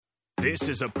This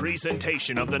is a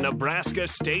presentation of the Nebraska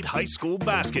State High School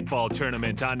Basketball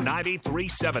Tournament on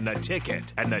 93.7 The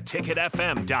Ticket and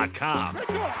theticketfm.com.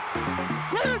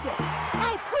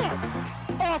 Out front,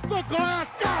 off the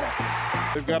glass, got it!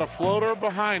 They've got a floater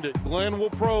behind it. Glenn will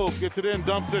probe, gets it in,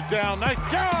 dumps it down. Nice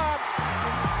job!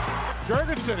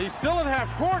 Jurgensen, he's still in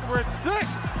half court. We're at 6,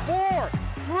 4,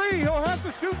 3. He'll have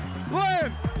to shoot.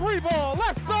 Glenn, 3-ball,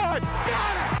 left side,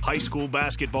 got it! High school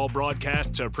basketball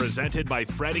broadcasts are presented by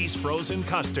Freddy's Frozen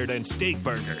Custard and Steak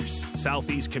Burgers,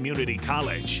 Southeast Community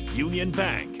College, Union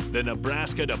Bank, the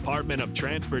Nebraska Department of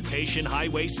Transportation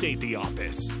Highway Safety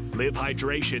Office, Live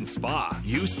Hydration Spa,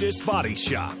 Eustis Body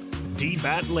Shop,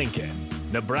 DBAT Lincoln,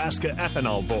 Nebraska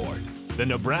Ethanol Board, the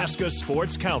Nebraska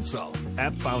Sports Council,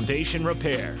 App Foundation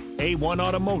Repair, A1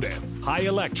 Automotive, High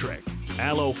Electric,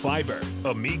 Allo Fiber,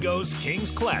 Amigos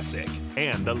Kings Classic,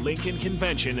 and the Lincoln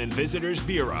Convention and Visitors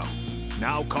Bureau.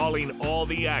 Now calling all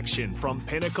the action from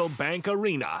Pinnacle Bank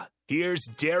Arena, here's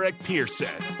Derek Pearson.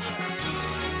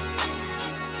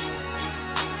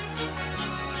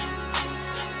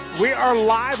 We are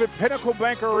live at Pinnacle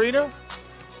Bank Arena.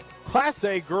 Class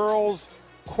A girls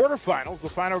quarterfinals, the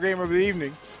final game of the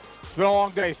evening. It's been a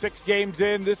long day, 6 games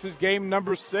in. This is game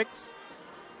number 6,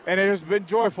 and it has been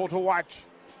joyful to watch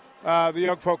the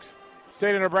young folks,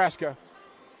 state of Nebraska,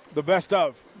 the best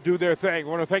of, do their thing. I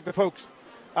want to thank the folks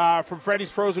from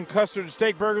Freddy's Frozen Custard and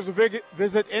Steak Burgers.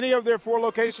 Visit any of their 4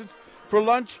 locations for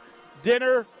lunch,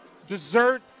 dinner,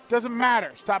 dessert, doesn't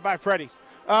matter. Stop by Freddy's.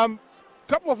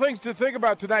 Couple of things to think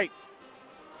about tonight.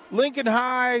 Lincoln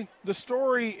High, the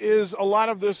story is a lot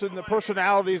of this and the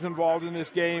personalities involved in this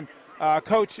game.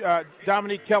 Coach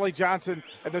Dominique Kelly-Johnson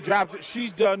and the job that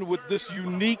she's done with this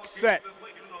unique set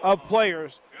of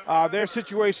players, their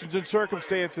situations and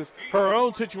circumstances, her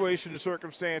own situation and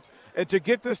circumstance, and to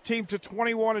get this team to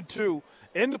 21-2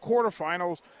 in the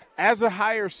quarterfinals as a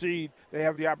higher seed, they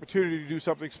have the opportunity to do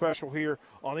something special here.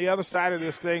 On the other side of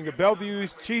this thing, the Bellevue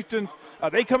East Chieftains,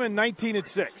 they come in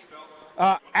 19-6.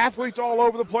 Athletes all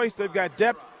over the place. They've got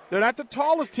depth. They're not the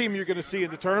tallest team you're going to see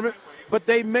in the tournament, but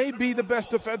they may be the best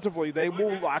defensively. They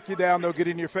will lock you down. They'll get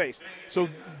in your face. So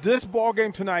this ball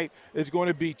game tonight is going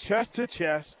to be chest to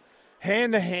chest,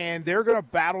 hand to hand. They're going to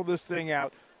battle this thing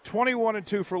out.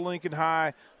 21-2 for Lincoln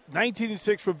High,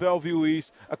 19-6 for Bellevue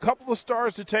East. A couple of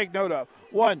stars to take note of.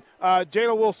 One,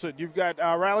 Jayla Wilson. You've got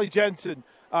Riley Jensen.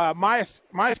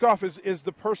 Myeskoff is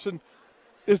the person,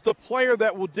 is the player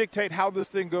that will dictate how this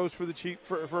thing goes for the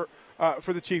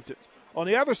Chieftains. On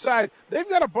the other side, they've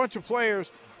got a bunch of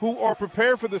players who are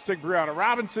prepared for this thing. Brianna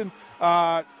Robinson,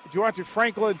 Joanne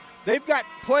Franklin. They've got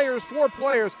 4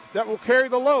 players that will carry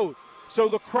the load. So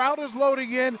the crowd is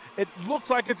loading in. It looks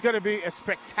like it's going to be a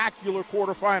spectacular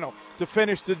quarterfinal to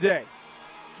finish the day.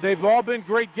 They've all been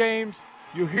great games.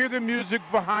 You hear the music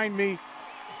behind me.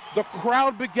 The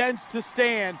crowd begins to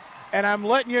stand, and I'm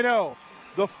letting you know,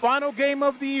 the final game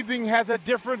of the evening has a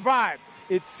different vibe.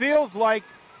 It feels like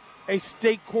a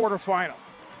state quarterfinal.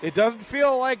 It doesn't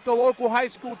feel like the local high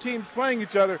school teams playing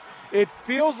each other. It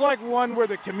feels like one where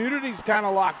the community's kind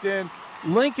of locked in.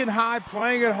 Lincoln High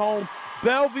playing at home.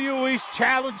 Bellevue East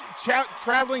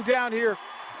traveling down here,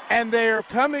 and they're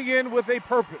coming in with a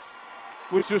purpose,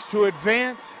 which is to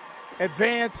advance.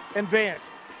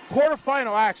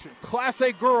 Quarterfinal action, Class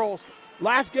A girls,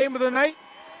 last game of the night.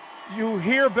 You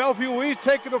hear Bellevue East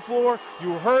taking the floor.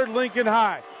 You heard Lincoln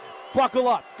High. Buckle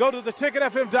up. Go to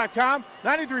theticketfm.com,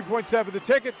 93.7 The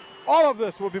Ticket. All of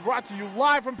this will be brought to you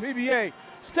live from PBA.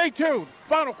 Stay tuned.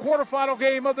 Final quarterfinal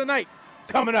game of the night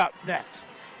coming up next.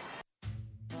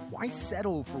 Why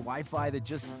settle for Wi-Fi that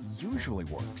just usually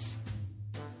works?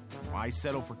 Why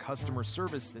settle for customer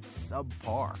service that's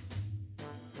subpar?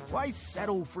 Why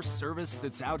settle for service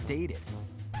that's outdated?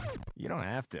 You don't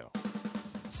have to.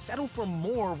 Settle for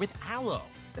more with Allo,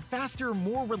 the faster,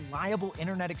 more reliable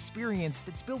internet experience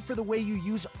that's built for the way you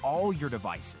use all your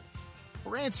devices.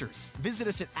 For answers, visit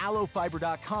us at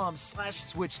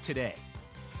allofiber.com/switch today.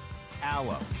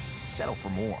 Allo, settle for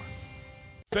more.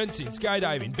 Fencing,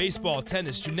 skydiving, baseball,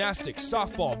 tennis, gymnastics,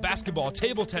 softball, basketball,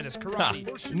 table tennis,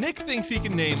 karate. Nick thinks he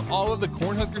can name all of the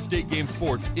Cornhusker State Game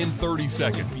sports in 30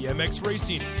 seconds. BMX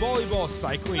racing, volleyball,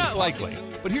 cycling. Not likely,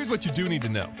 but here's what you do need to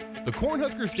know. The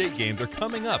Cornhusker State Games are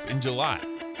coming up in July.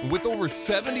 With over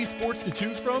 70 sports to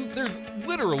choose from, there's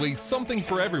literally something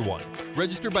for everyone.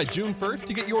 Register by June 1st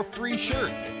to get your free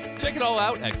shirt. Check it all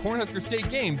out at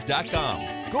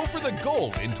CornhuskerStateGames.com. Go for the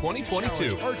gold in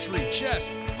 2022. Challenge, archery,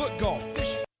 chess, foot golf,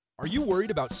 fishing. Are you worried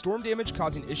about storm damage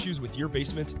causing issues with your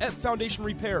basement? Ep Foundation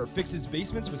Repair fixes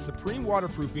basements with supreme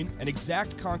waterproofing and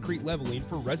exact concrete leveling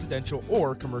for residential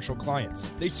or commercial clients.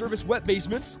 They service wet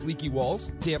basements, leaky walls,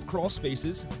 damp crawl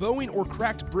spaces, bowing or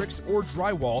cracked bricks or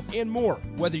drywall, and more.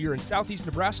 Whether you're in southeast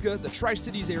Nebraska, the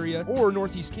Tri-Cities area, or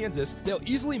northeast Kansas, they'll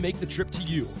easily make the trip to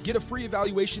you. Get a free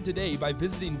evaluation today by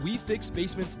visiting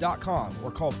WeFixBasements.com or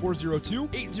call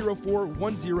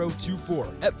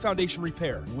 402-804-1024. Ep Foundation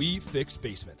Repair. We fix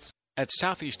basements. At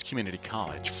Southeast Community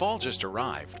College, fall just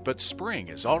arrived, but spring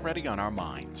is already on our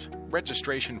minds.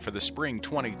 Registration for the spring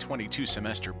 2022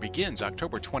 semester begins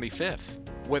October 25th.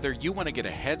 Whether you want to get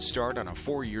a head start on a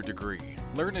 4-year degree,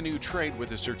 learn a new trade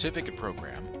with a certificate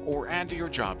program, or add to your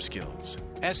job skills,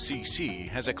 SCC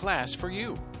has a class for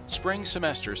you. Spring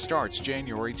semester starts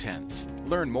January 10th.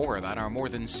 Learn more about our more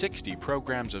than 60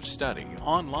 programs of study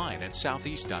online at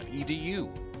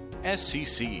southeast.edu.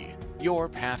 SCC, your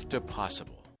path to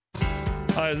possible.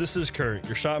 Hi, this is Kurt,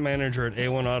 your shop manager at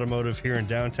A1 Automotive here in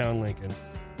downtown Lincoln.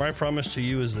 My promise to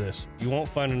you is this: you won't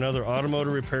find another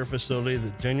automotive repair facility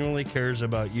that genuinely cares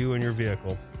about you and your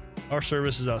vehicle. Our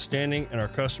service is outstanding and our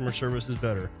customer service is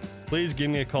better. Please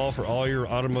give me a call for all your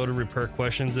automotive repair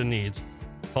questions and needs.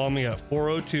 Call me at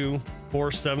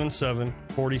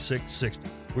 402-477-4660.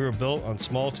 We were built on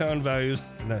small town values,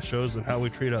 and that shows in how we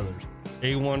treat others.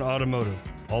 A1 Automotive,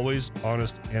 always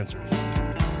honest answers.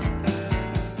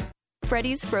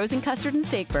 Freddy's Frozen Custard and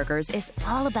Steak Burgers is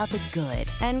all about the good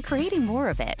and creating more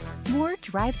of it. More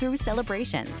drive-through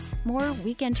celebrations, more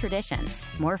weekend traditions,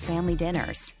 more family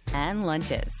dinners and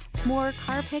lunches, more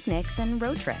car picnics and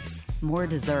road trips, more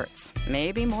desserts,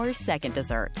 maybe more second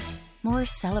desserts, more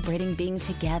celebrating being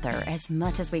together as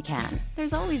much as we can.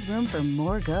 There's always room for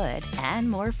more good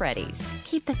and more Freddy's.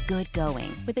 Keep the good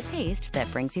going with a taste that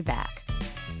brings you back.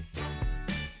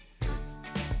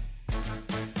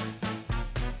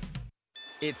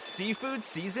 It's seafood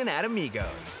season at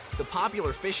Amigos. The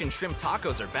popular fish and shrimp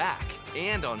tacos are back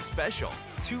and on special.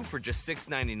 2 for just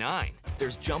 $6.99.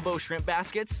 There's jumbo shrimp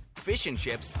baskets, fish and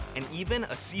chips, and even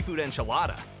a seafood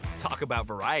enchilada. Talk about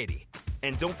variety.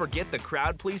 And don't forget the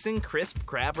crowd-pleasing crisp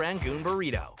crab rangoon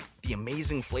burrito. The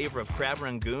amazing flavor of crab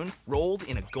rangoon rolled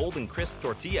in a golden crisp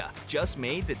tortilla just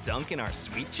made to dunk in our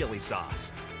sweet chili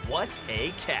sauce. What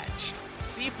a catch.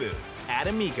 Seafood at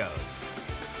Amigos.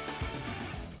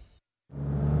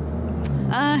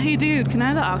 Hey dude, can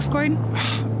I have the aux cord?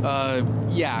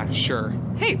 Yeah, sure.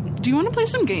 Hey, do you want to play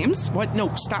some games? What?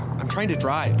 No, stop. I'm trying to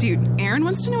drive. Dude, Aaron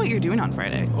wants to know what you're doing on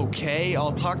Friday. Okay,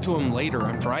 I'll talk to him later.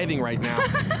 I'm driving right now.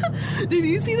 Did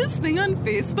you see this thing on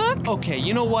Facebook? Okay,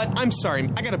 you know what? I'm sorry.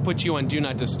 I gotta put you on Do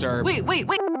Not Disturb. Wait.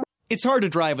 It's hard to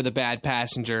drive with a bad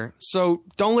passenger, so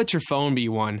don't let your phone be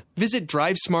one. Visit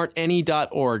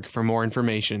drivesmartany.org for more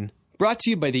information. Brought to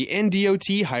you by the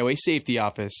NDOT Highway Safety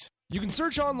Office. You can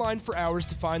search online for hours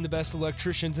to find the best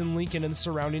electricians in Lincoln and the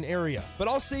surrounding area, but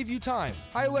I'll save you time.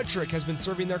 High Electric has been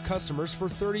serving their customers for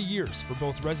 30 years for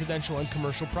both residential and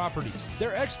commercial properties.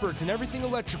 They're experts in everything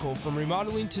electrical, from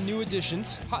remodeling to new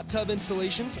additions, hot tub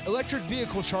installations, electric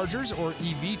vehicle chargers or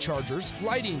EV chargers,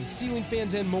 lighting, ceiling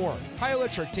fans, and more. High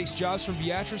Electric takes jobs from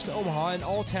Beatrice to Omaha and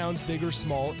all towns big or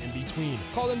small in between.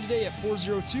 Call them today at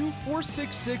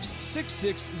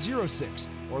 402-466-6606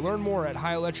 or learn more at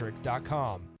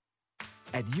highelectric.com.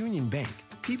 At Union Bank,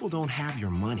 people don't have your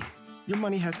money. Your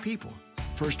money has people.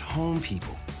 First home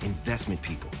people, investment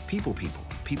people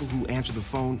who answer the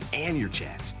phone and your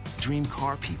chats, dream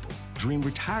car people, dream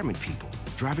retirement people,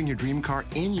 driving your dream car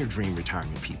in your dream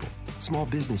retirement people, small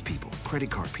business people,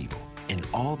 credit card people, and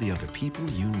all the other people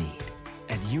you need.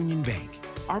 At Union Bank,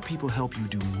 our people help you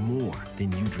do more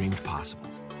than you dreamed possible.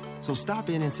 So stop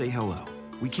in and say hello.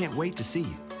 We can't wait to see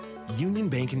you. Union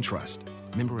Bank and Trust.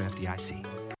 Member FDIC.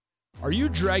 Are you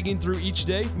dragging through each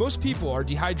day? Most people are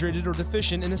dehydrated or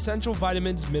deficient in essential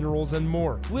vitamins, minerals, and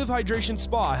more. Live Hydration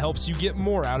Spa helps you get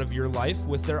more out of your life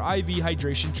with their IV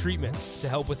hydration treatments to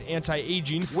help with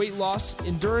anti-aging, weight loss,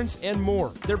 endurance, and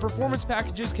more. Their performance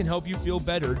packages can help you feel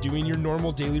better doing your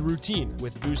normal daily routine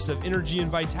with boosts of energy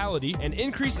and vitality, an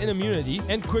increase in immunity,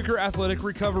 and quicker athletic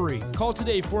recovery. Call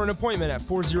today for an appointment at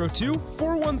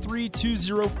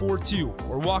 402-413-2042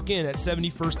 or walk in at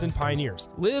 71st and Pioneers.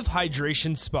 Live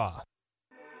Hydration Spa.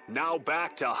 Now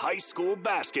back to high school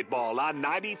basketball on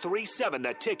 93.7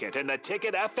 The Ticket and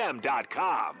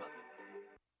theticketfm.com.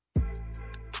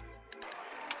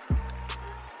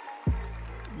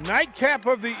 Nightcap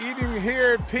of the evening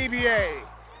here at PBA.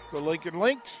 The Lincoln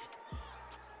Lynx,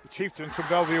 the Chieftains from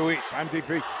Bellevue East. I'm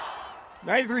DP.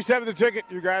 93.7 The Ticket.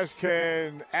 You guys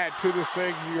can add to this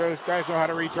thing. You guys know how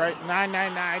to reach, right?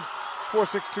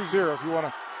 999-4620 if you want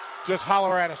to just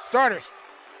holler at us. Starters.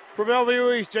 For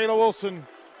Bellevue East, Jayla Wilson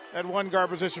at one guard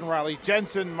position. Riley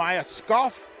Jensen, Maya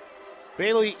Scoff,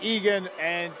 Bailey Egan,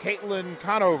 and Caitlin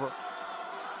Conover.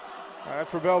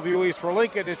 For Bellevue East. For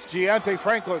Lincoln, it's Giante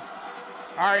Franklin,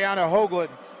 Ariana Hoagland,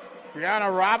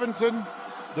 Brianna Robinson,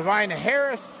 Divine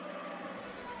Harris,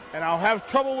 and I'll have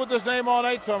trouble with this name all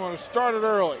night, so I'm going to start it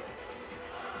early.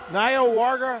 Naya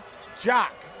Warga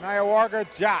Jock.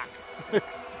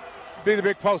 Be the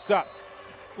big post up.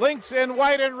 Lynx in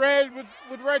white and red with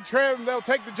red trim. They'll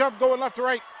take the jump going left to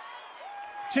right.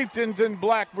 Chieftains in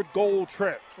black with gold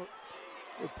trim.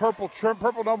 With purple trim,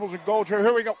 purple numbers and gold trim.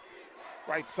 Here we go.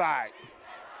 Right side.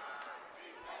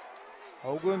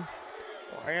 Hoagland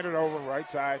will hand it over right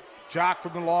side. Jock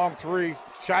from the long three.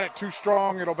 Shot it too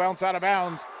strong. It'll bounce out of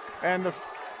bounds. And the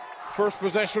first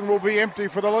possession will be empty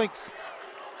for the Lynx.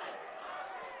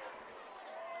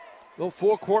 Little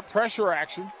full court pressure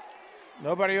action.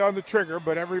 Nobody on the trigger,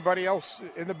 but everybody else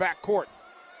in the back court.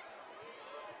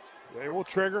 They will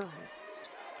trigger.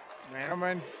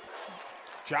 Man,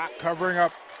 Jock covering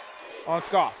up on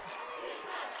Scoff.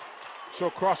 She'll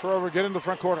cross her over, get in the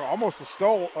front corner. Almost a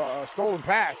stolen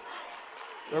pass.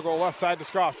 They'll go left side to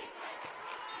Scoff.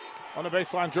 On the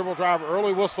baseline, dribble drive,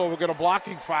 early whistle. We'll get a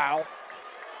blocking foul.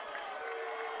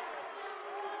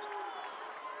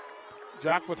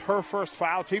 Jock with her first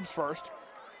foul, team's first.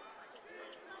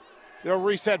 They'll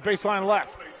reset baseline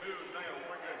left.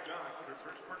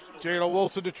 Jayla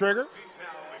Wilson to trigger.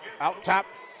 Out top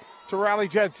to Riley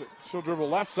Jensen. She'll dribble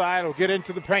left side. Will get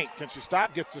into the paint. Can she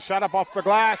stop? Gets the shot up off the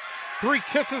glass. 3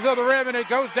 kisses of the rim, and it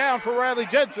goes down for Riley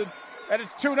Jensen. And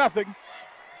it's 2-0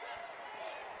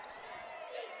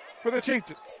 for the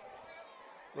Chieftains.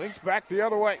 Lynx back the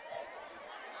other way.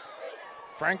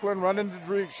 Franklin running the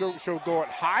dream. She'll go it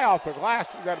high off the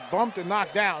glass. Got it bumped and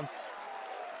knocked down.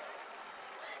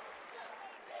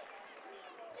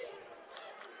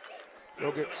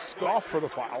 They'll get Scoff for the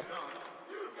foul.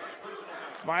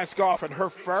 Maya Scoff and her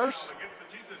first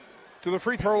to the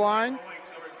free throw line.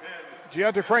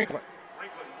 Giante Franklin.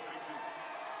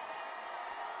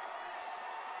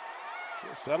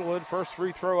 She'll settle in. First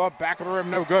free throw up. Back of the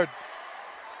rim. No good.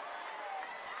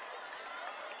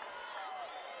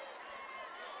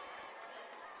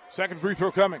 Second free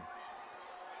throw coming.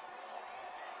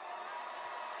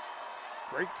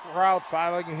 Great crowd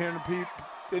filing here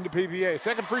into PVA.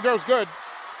 Second free throw is good.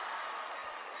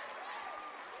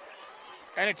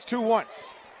 And it's 2-1.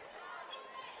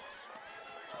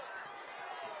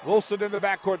 Wilson in the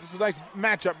backcourt. This is a nice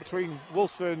matchup between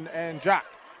Wilson and Jock.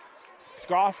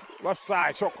 Scoff, left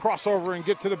side. She'll cross over and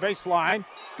get to the baseline.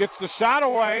 Gets the shot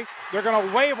away. They're going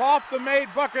to wave off the made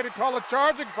bucket and call a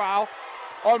charging foul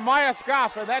on Maya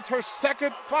Scoff, and that's her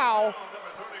second foul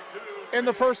in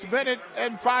the first minute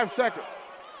and 5 seconds.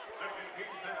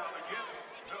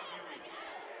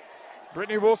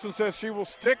 Brittany Wilson says she will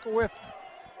stick with.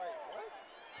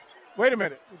 Wait a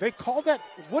minute. They called that.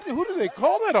 Who did they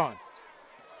call that on?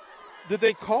 Did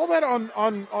they call that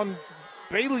on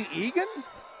Bailey Egan?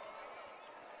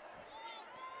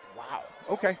 Wow.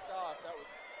 Okay.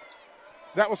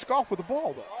 That was Scoff with the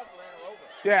ball, though.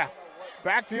 Yeah.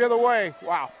 Back the other way.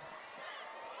 Wow.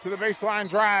 To the baseline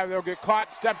drive. They'll get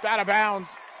caught, stepped out of bounds.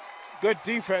 Good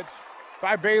defense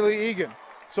by Bailey Egan.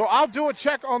 So I'll do a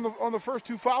check on the first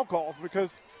 2 foul calls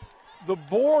because the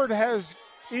board has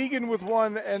Egan with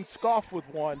 1 and Scoff with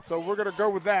 1. So we're going to go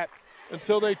with that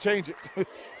until they change it.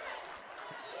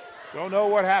 Don't know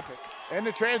what happened. In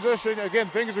the transition, again,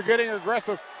 things are getting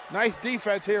aggressive. Nice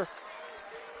defense here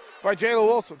by Jayla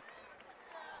Wilson.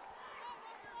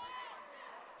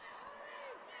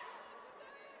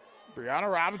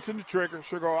 Brianna Robinson to trigger.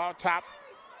 She'll go out top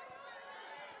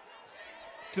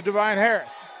to Divine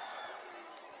Harris.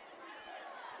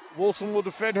 Wilson will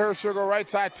defend her. She'll go right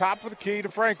side top with the key to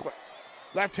Franklin.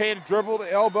 Left-handed dribble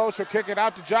to elbow. She'll kick it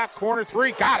out to Jock. Corner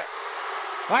 3. Got it.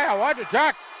 Wow, watch it.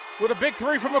 Jock with a big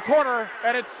 3 from the corner.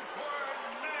 And it's.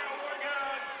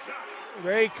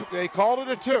 They called it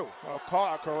a 2.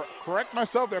 I'll correct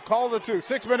myself. They called it a 2.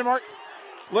 6-minute mark.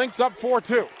 Lynx up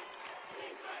 4-2.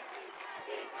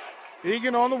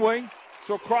 Egan on the wing.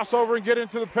 She'll cross over and get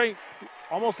into the paint.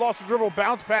 Almost lost the dribble.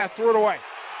 Bounce pass. Threw it away.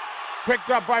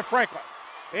 Picked up by Franklin.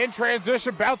 In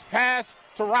transition. Bounce pass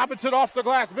to Robinson off the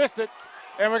glass. Missed it.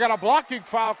 And we got a blocking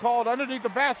foul called underneath the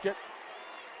basket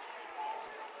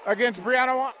against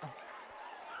Brianna.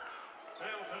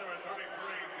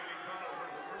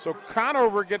 So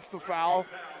Conover gets the foul.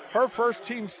 Her first,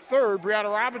 team's third.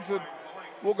 Brianna Robinson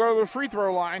will go to the free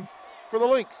throw line for the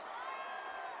Lynx.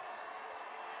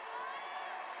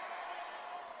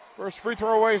 First free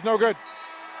throw away is no good.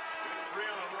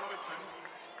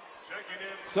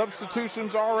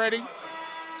 Substitutions already.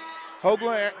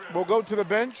 Hoagland will go to the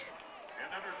bench.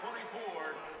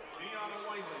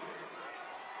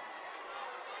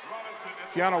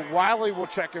 Kiana Wiley will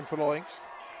check in for the Lynx.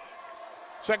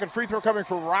 Second free throw coming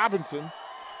for Robinson.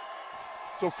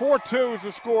 So 4-2 is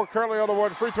the score currently on the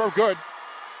one. Free throw good.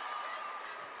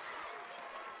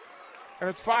 And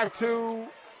it's 5-2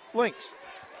 Lynx.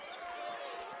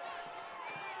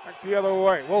 Back the other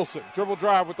way. Wilson, dribble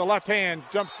drive with the left hand,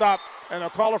 jump stop, and a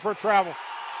caller for a travel.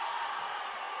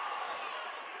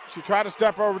 She tried to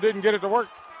step over, didn't get it to work.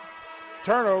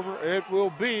 Turnover, it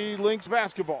will be Lynx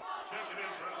basketball.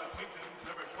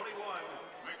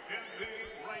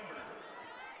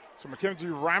 So Mackenzie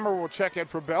Reimer will check in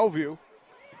for Bellevue.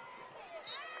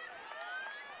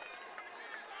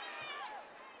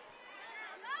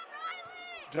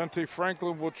 Dante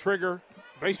Franklin will trigger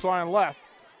baseline left.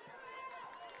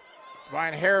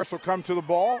 Vine Harris will come to the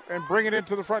ball and bring it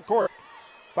into the front court.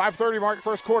 5:30 mark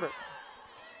first quarter.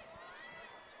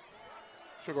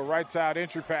 She'll go right side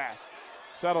entry pass.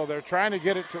 Settle. They're trying to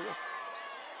get it to.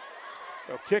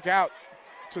 They'll kick out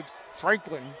to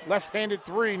Franklin. Left-handed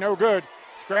three, no good.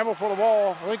 Scramble for the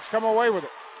ball. Lynx come away with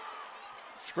it.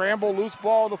 Scramble, loose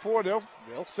ball to four. They'll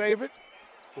save it.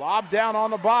 Lob down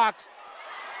on the box.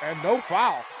 And no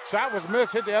foul. Shot was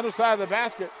missed, hit the underside of the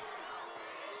basket.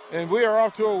 And we are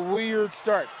off to a weird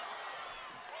start.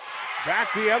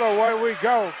 Back the other way we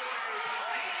go.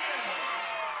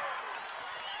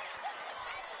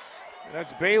 And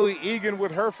that's Bailey Egan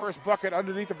with her first bucket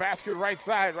underneath the basket right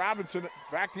side. Robinson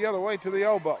back the other way to the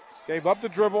elbow. Gave up the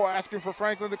dribble, asking for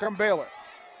Franklin to come bail it.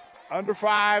 Under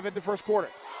 5 in the first quarter.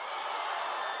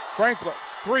 Franklin,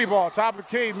 three ball, top of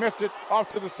the key, missed it off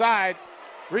to the side.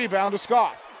 Rebound to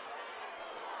Scoff.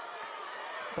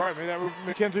 Pardon me, that was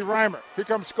Mackenzie Reimer. Here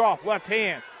comes Scoff, left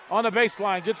hand on the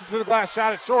baseline, gets it to the glass,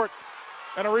 shot it short,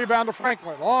 and a rebound to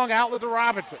Franklin. Long outlet to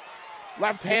Robinson.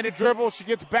 Left-handed dribble, she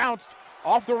gets bounced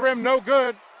off the rim, no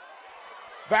good.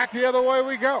 Back the other way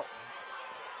we go.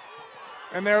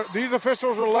 And these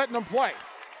officials are letting them play.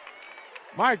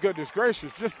 My goodness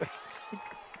gracious, just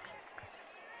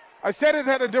I said it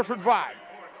had a different vibe.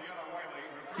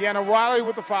 Kiana Wiley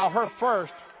with the foul, her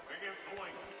first.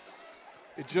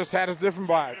 It just had a different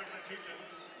vibe.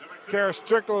 Kara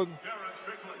Strickland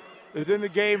is in the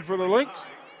game for the Lynx.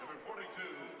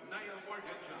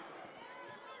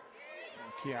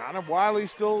 Kiana Wiley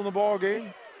still in the ball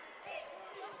game.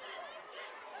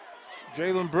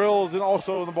 Jalen Brill is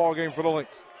also in the ball game for the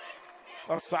Lynx.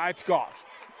 Left side, Scoff.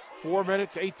 4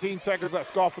 minutes, 18 seconds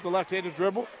left. Scoff with the left-handed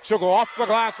dribble. She'll go off the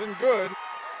glass and good.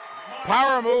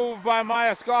 Power move by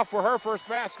Maya Scoff for her first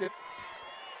basket.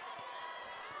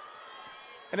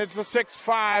 And it's a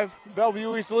 6-5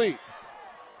 Bellevue East lead.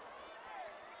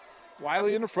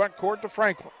 Wiley in the front court to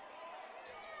Franklin.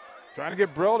 Trying to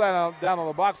get Brill down on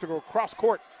the box to go cross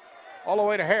court all the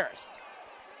way to Harris.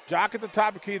 Jock at the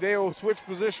top of the key. They will switch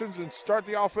positions and start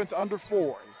the offense under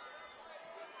 4.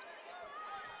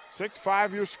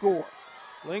 6-5 your score.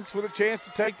 Lynx with a chance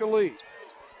to take the lead.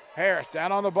 Harris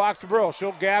down on the box to Brill.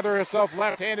 She'll gather herself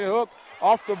left-handed hook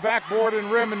off the backboard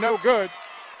and rim and no good.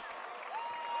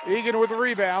 Egan with the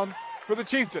rebound for the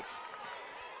Chieftains.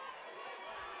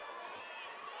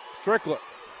 Strickland.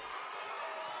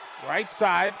 Right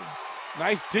side.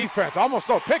 Nice defense. Almost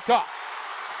picked up.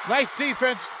 Nice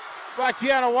defense by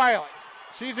Kiana Wiley.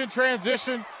 She's in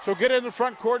transition. She'll get in the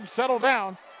front court and settle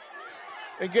down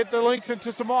and get the Lynx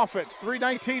into some offense.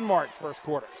 3:19 mark first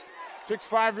quarter.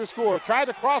 6-5 your score. Tried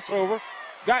to crossover.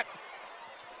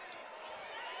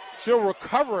 She'll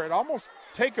recover it. Almost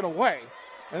taken away.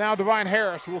 And now Divine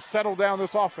Harris will settle down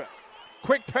this offense.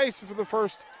 Quick pace for the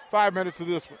first 5 minutes of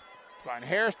this one. Divine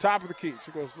Harris, top of the key.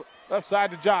 She goes left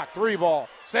side to Jock. Three ball.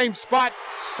 Same spot,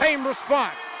 same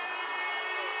response.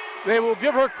 They will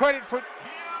give her credit for.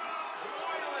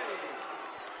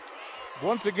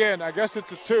 Once again, I guess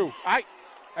it's a 2. I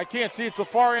can't see. It's the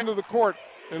far end of the court.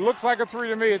 It looks like a 3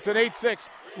 to me. It's an 8-6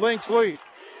 Lynx lead.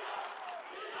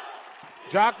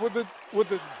 Jock with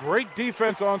the great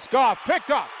defense on Scoff. Picked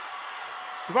up.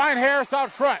 Divine Harris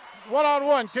out front.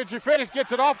 One-on-one. Can she finish?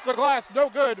 Gets it off the glass. No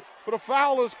good. But a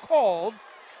foul is called.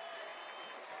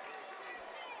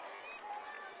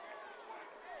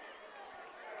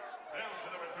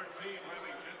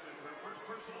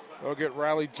 They'll get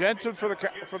Riley Jensen for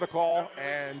the call,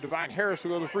 and Divine Harris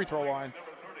will go to the free throw line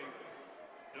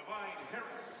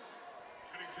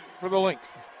for the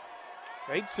Lynx.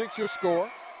 8-6 your score.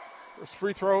 First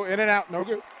free throw in and out, no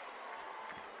good.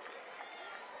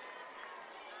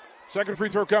 Second free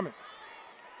throw coming.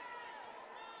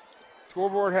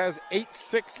 Scoreboard has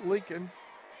 8-6 Lincoln.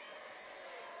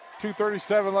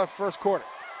 2:37 left first quarter.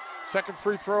 Second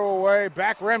free throw away.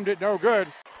 Back rimmed it, no good.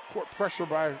 Court pressure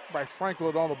by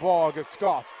Franklin on the ball gets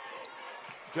scoffed.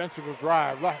 Jensen will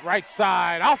drive, right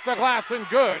side, off the glass and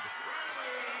good.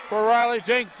 For Riley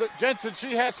Jensen,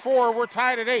 she has 4. We're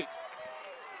tied at 8.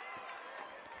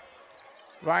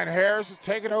 Ryan Harris is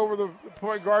taking over the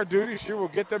point guard duty. She will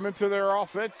get them into their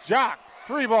offense. Jock,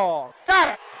 3 ball.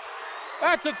 Got it.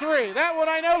 That's a 3. That one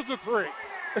I know is a 3.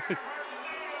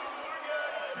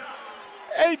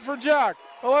 8 for Jock.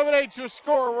 11-8 your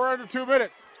score. We're under 2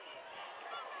 minutes.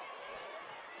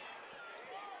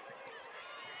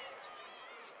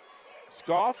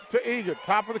 Scoff to Egan,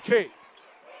 top of the key.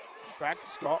 Back to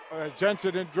Scoff.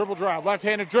 Jensen in dribble drive.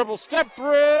 Left-handed dribble. Step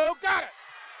through. Got it.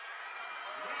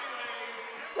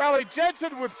 Riley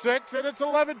Jensen with 6, and it's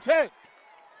 11-10.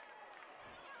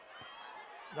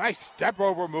 Nice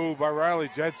step-over move by Riley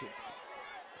Jensen.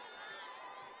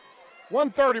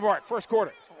 1:30 mark, first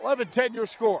quarter. 11-10 your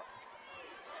score.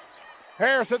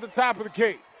 Harris at the top of the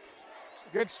key.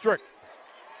 Against Strick.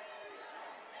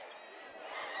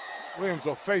 Williams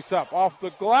will face up off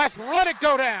the glass. Let it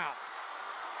go down.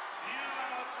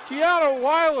 Kiana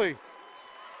Wiley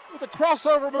with a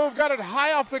crossover move. Got it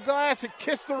high off the glass. It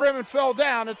kissed the rim and fell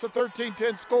down. It's a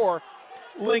 13-10 score.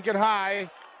 Lincoln High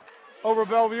over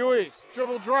Bellevue East.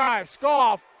 Dribble drive.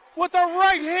 Scoff with the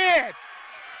right hand.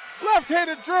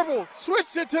 Left-handed dribble.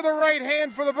 Switched it to the right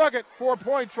hand for the bucket. 4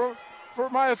 points for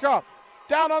Maya Scoff.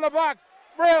 Down on the box.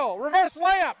 Brill. Reverse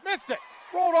layup. Missed it.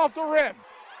 Rolled off the rim.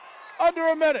 Under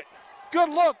a minute. Good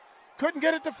look. Couldn't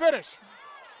get it to finish.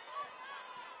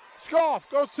 Scoff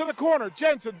goes to the corner.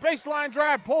 Jensen, baseline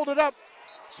drive, pulled it up.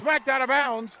 Smacked out of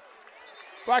bounds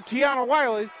by Kiana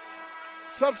Wiley.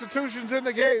 Substitutions in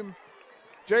the game.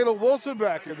 Jayla Wilson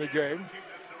back in the game.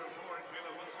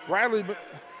 Riley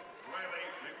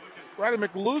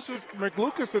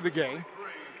McLucas in the game.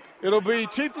 It'll be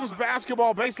Chieftains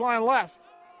basketball, baseline left.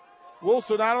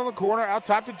 Wilson out on the corner, out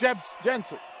top to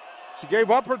Jensen. She gave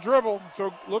up her dribble,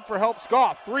 so look for help.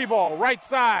 Scoff, 3 ball, right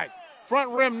side.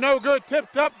 Front rim, no good.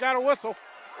 Tipped up, got a whistle.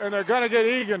 And they're going to get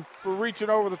Egan for reaching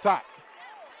over the top.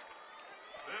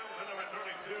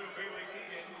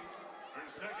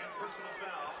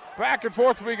 Back and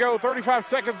forth we go. 35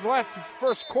 seconds left.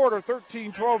 First quarter,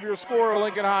 13-12 your score.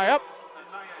 Lincoln High up.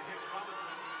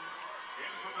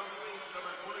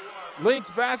 Lynx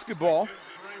basketball.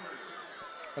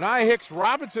 And Hicks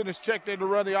Robinson is checked in to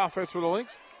run the offense for the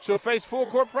Lynx. She'll face full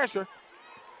court pressure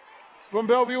from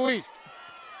Bellevue East.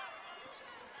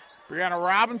 Brianna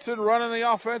Robinson running the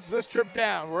offense this trip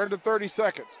down. We're into 30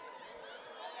 seconds.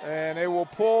 And they will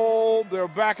pull, they'll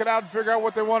back it out and figure out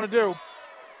what they want to do.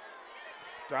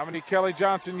 Dominique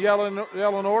Kelly-Johnson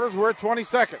yelling orders. We're at 20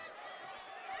 seconds.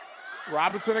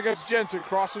 Robinson against Jensen.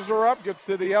 Crosses her up, gets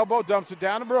to the elbow, dumps it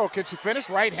down to Brill. Can she finish?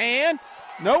 Right hand.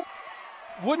 Nope.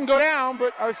 Wouldn't go down,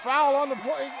 but a foul on the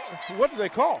play. What did they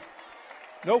call?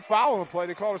 No foul on the play.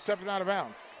 They called her stepping out of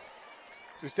bounds.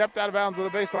 She stepped out of bounds to the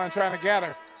baseline trying to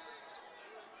gather.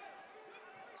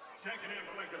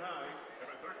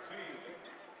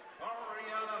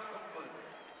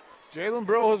 Jalen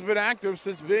Brill has been active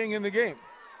since being in the game.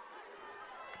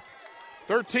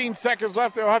 13 seconds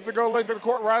left. They'll have to go late to the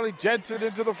court. Riley Jensen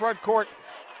into the front court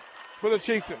for the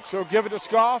Chieftains. She'll give it to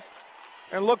Scoff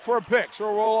and look for a pick.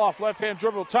 She'll roll off. Left-hand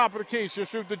dribble, top of the key. She'll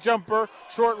shoot the jumper.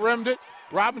 Short-rimmed it.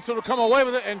 Robinson will come away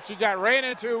with it, and she got ran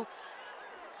into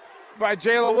by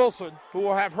Jayla Wilson, who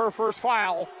will have her first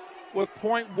foul with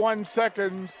 0.1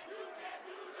 seconds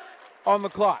on the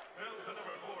clock.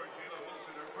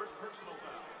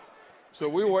 So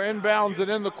we will inbounds it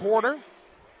in the quarter.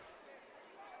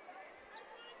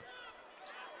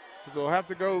 So they'll have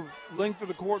to go length of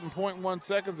the court in 0.1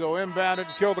 seconds. They'll inbound it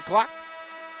and kill the clock.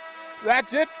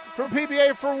 That's it from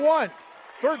PBA for one.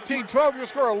 13-12 your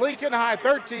score. Lincoln High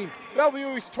 13.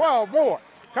 Bellevue East 12. More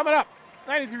coming up.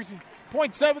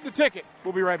 93.7 the ticket.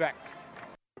 We'll be right back.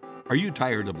 Are you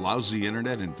tired of lousy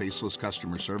internet and faceless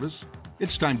customer service?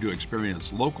 It's time to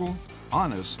experience local,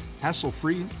 honest,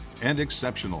 hassle-free, and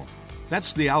exceptional.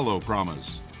 That's the Allo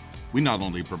promise. We not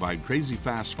only provide crazy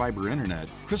fast fiber internet,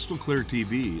 crystal clear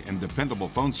TV, and dependable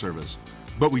phone service,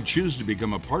 but we choose to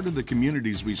become a part of the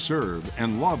communities we serve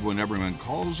and love when everyone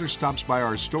calls or stops by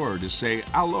our store to say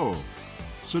Allo.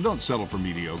 So don't settle for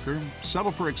mediocre,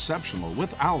 settle for exceptional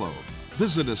with Allo.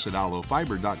 Visit us at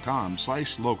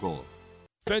allofiber.com/local.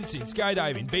 Fencing,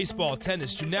 skydiving, baseball,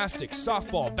 tennis, gymnastics,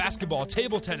 softball, basketball,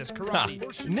 table tennis,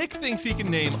 karate. Nick thinks he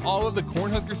can name all of the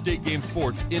Cornhusker State Game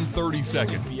sports in 30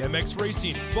 seconds. BMX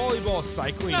racing, volleyball,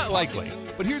 cycling. Not likely,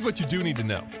 but here's what you do need to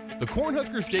know. The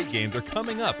Cornhusker State Games are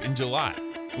coming up in July.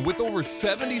 With over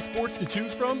 70 sports to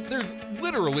choose from, there's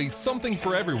literally something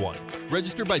for everyone.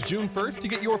 Register by June 1st to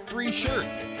get your free shirt.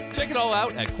 Check it all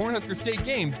out at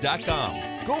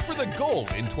CornhuskerStateGames.com. Go for the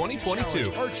gold in 2022.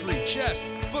 Challenge, archery, chess,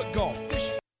 foot golf,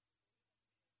 fishing.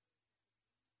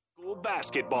 School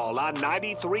basketball on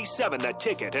 93.7 The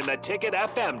Ticket and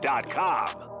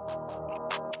theticketfm.com.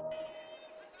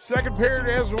 Second period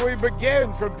as we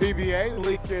begin from PBA.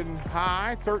 Lincoln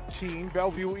High 13,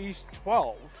 Bellevue East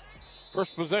 12.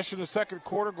 First possession of the second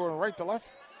quarter going right to left.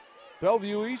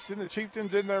 Bellevue East and the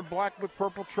Chieftains in their black with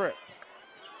purple trim.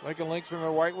 Lincoln Lynx in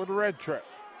their white with red trim.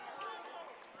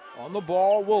 On the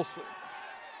ball, Wilson.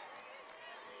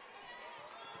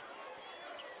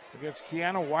 Against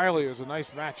Kiana Wiley is a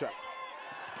nice matchup.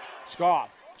 Scoff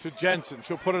to Jensen.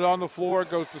 She'll put it on the floor.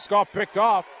 Goes to Scoff, picked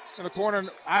off in the corner,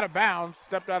 out of bounds.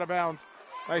 Stepped out of bounds.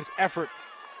 Nice effort.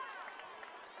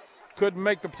 Couldn't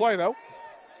make the play, though.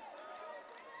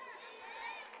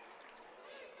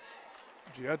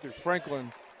 Gianna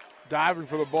Franklin diving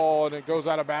for the ball, and it goes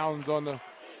out of bounds on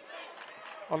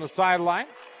the sideline.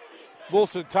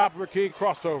 Wilson, top of the key,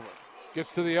 crossover.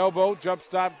 Gets to the elbow, jump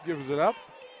stop, gives it up.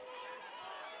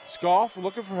 Scoff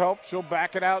looking for help. She'll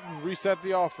back it out and reset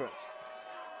the offense.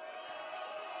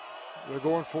 They're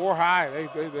going 4 high.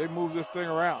 They move this thing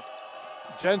around.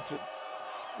 Jensen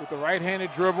with the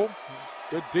right-handed dribble.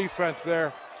 Good defense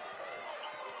there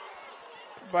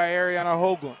by Ariana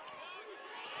Hoagland.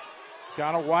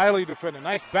 Kiana Wiley defending.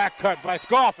 Nice back cut by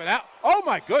Scoff. And out. Oh,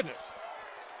 my goodness.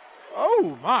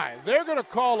 Oh, my. They're going to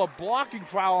call a blocking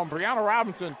foul on Brianna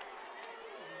Robinson.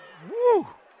 Woo.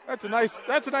 That's a nice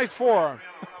forearm.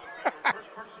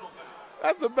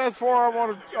 That's the best forearm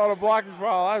on a blocking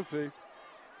foul I've seen.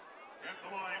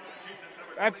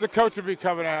 That's the coach will be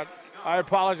coming out. I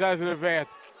apologize in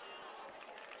advance.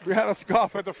 Brianna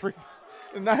Scoff at the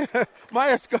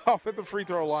Maya Scoff at the free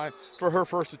throw line for her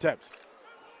first attempt.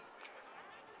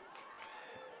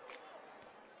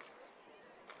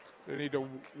 They need to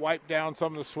wipe down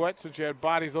some of the sweat since you had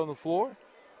bodies on the floor.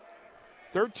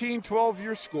 13-12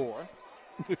 your score.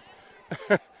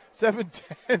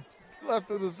 7:10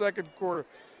 left in the second quarter.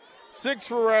 6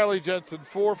 for Riley Jensen,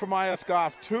 4 for Maya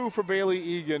Scoff, 2 for Bailey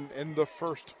Egan in the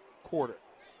first quarter.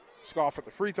 Scoff at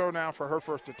the free throw now for her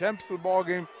first attempt to the ball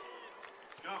game.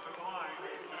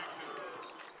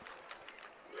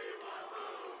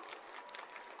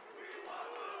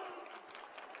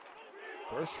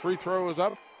 First free throw is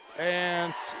up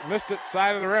and missed it,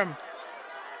 side of the rim.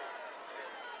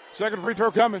 Second free throw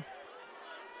coming.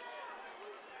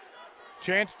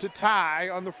 Chance to tie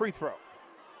on the free throw.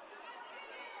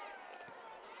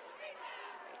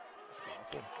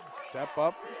 Step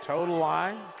up, toe to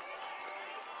line.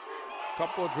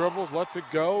 Couple of dribbles, lets it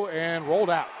go, and rolled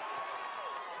out.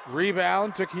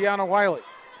 Rebound to Kiana Wiley.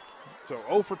 So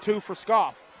 0 for 2 for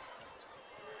Scoff.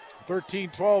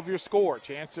 13-12 your score.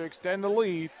 Chance to extend the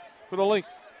lead for the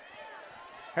Lynx.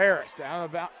 Harris down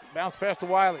the bounce pass to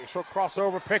Wiley. She'll cross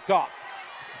over, picked off.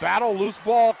 Battle, loose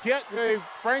ball.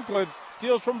 Franklin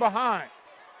steals from behind.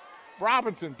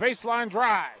 Robinson, baseline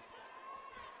drive.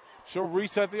 She'll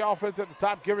reset the offense at the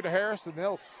top, give it to Harris, and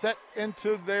they'll set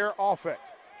into their offense.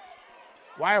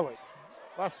 Wiley,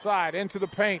 left side, into the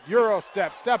paint. Euro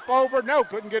step over. No,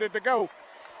 couldn't get it to go.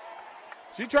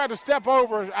 She tried to step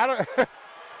over,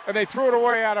 and they threw it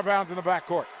away out of bounds in the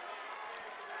backcourt.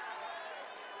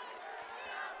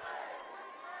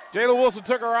 Jayla Wilson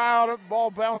took her out.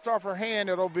 Ball bounced off her hand.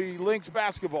 It'll be Lynx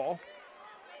basketball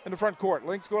in the front court.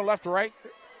 Lynx going left to right.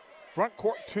 Front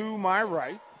court to my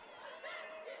right.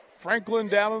 Franklin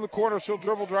down in the corner. She'll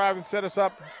dribble drive and set us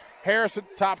up. Harris at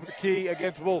the top of the key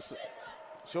against Wilson.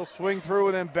 She'll swing through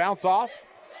and then bounce off.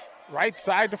 Right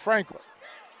side to Franklin.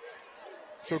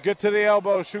 She'll get to the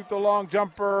elbow, shoot the long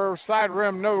jumper, side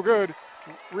rim, no good.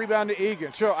 Rebound to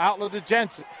Egan. She'll outlet to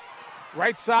Jensen.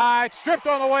 Right side, stripped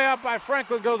on the way up by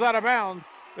Franklin, goes out of bounds.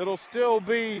 It'll still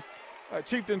be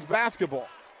Chieftains basketball.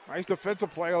 Nice defensive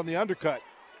play on the undercut.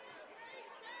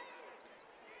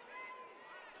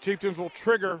 Chieftains will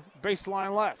trigger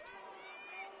baseline left.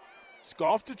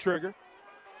 Scoff to trigger.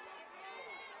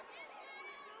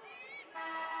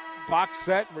 Box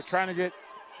set. We're trying to get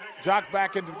Jock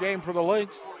back into the game for the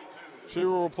Lynx. She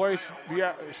will replace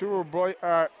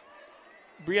Brianna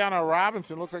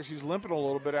Robinson. Looks like she's limping a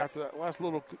little bit after that last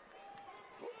little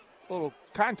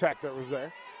contact that was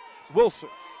there. Wilson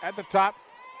at the top,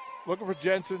 looking for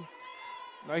Jensen.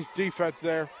 Nice defense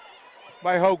there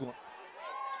by Hoagland.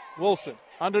 Wilson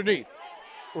underneath.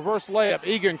 Reverse layup.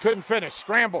 Egan couldn't finish.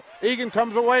 Scramble. Egan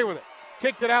comes away with it.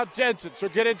 Kicked it out. Jensen. She'll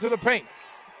get into the paint.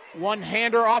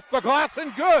 One-hander off the glass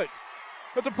and good.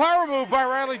 It's a power move by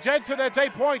Riley Jensen. That's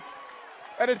 8 points.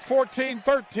 And it's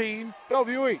 14-13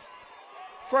 Bellevue East.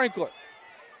 Franklin.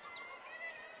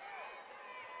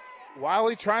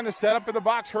 Wiley trying to set up in the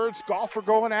box. Hurts, Golfer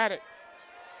going at it.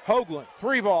 Hoagland,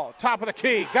 3-ball, top of the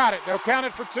key. Got it. They'll count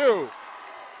it for 2.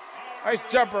 Nice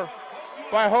jumper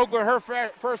by Hoagland. Her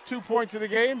first 2 points of the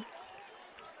game.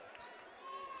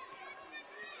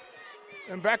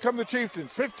 And back come the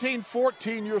Chieftains.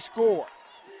 15-14 your score.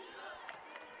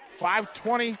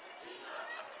 5:20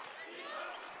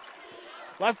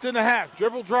 left in the half.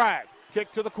 Dribble drive.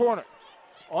 Kick to the corner.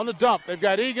 On the dump. They've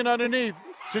got Egan underneath.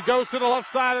 She goes to the left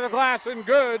side of the glass and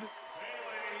good.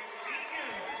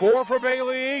 4 for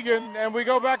Bailey Egan, and we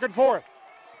go back and forth.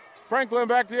 Franklin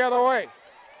back the other way.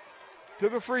 To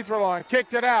the free throw line.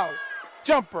 Kicked it out.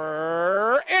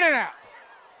 Jumper. In and out.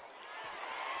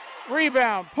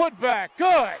 Rebound. Put back.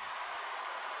 Good.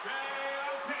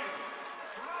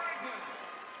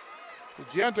 So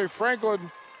Giante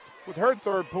Franklin with her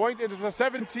third point. It is a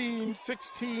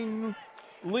 17-16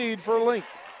 lead for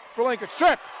Lincoln.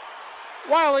 Strip.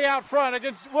 Wiley out front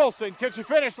against Wilson. Can she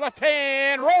finish? Left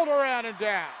hand. Rolled around and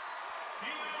down.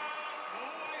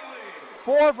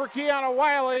 4 for Kiana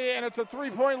Wiley, and it's a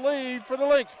 3-point lead for the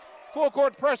Lynx. Full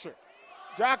court pressure.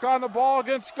 Jock on the ball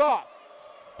against Scoff.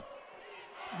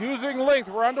 Using length.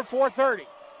 We're under 4:30.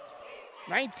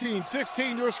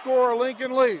 19-16 your score.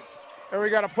 Lincoln leads. And we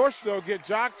got a push, though. Get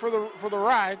Jock for the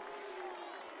ride.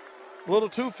 A little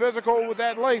too physical with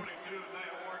that length.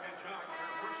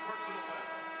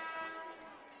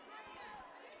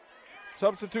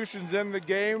 Substitutions in the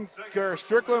game. Kara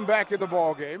Strickland back in the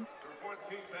ball game.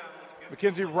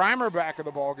 Mackenzie Reimer back in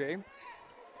the ball game.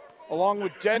 Along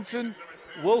with Jensen,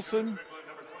 Wilson,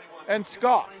 and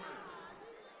Scoff.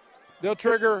 They'll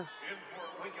trigger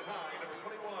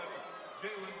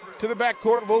to the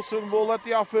backcourt. Wilson will let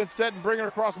the offense set and bring it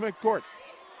across midcourt.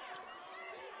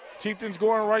 Chieftains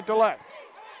going right to left.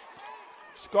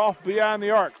 Scoff beyond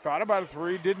the arc. Thought about a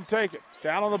 3, didn't take it.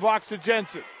 Down on the box to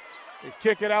Jensen. They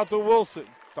kick it out to Wilson.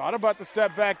 Thought about the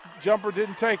step back jumper,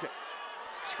 didn't take it.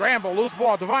 Scramble, loose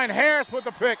ball. Divine Harris with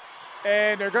the pick.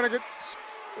 And they're going to get,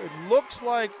 it looks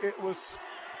like it was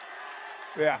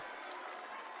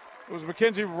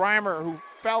Mackenzie Reimer who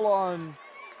fell on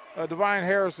Divine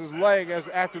Harris's leg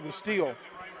after the steal.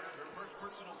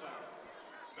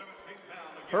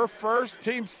 Her first,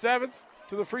 team 7th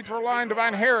to the free throw line.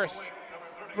 Divine Harris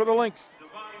for the Lynx.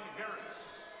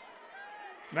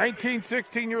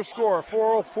 19-16 your score.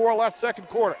 4:04 left, second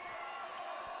quarter.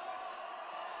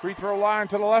 Free throw line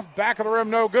to the left, back of the rim,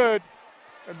 no good.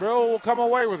 And Bill will come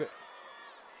away with it.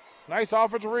 Nice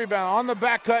offensive rebound on the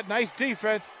back cut. Nice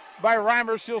defense by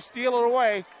Reimer. She'll steal it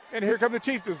away. And here come the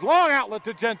Chieftains. Long outlet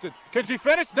to Jensen. Can she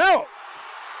finish? No.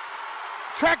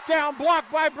 Track down,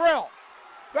 blocked by Brill.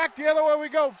 Back the other way we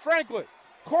go. Franklin.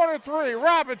 Corner 3.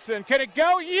 Robinson. Can it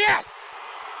go? Yes.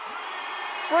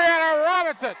 Brianna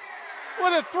Robinson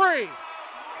with a 3.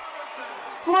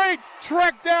 Great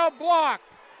track down block.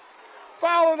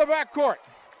 Foul in the backcourt.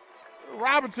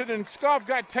 Robinson and Scoff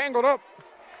got tangled up.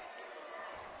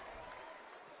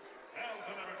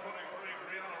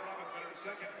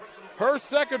 Her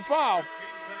second foul.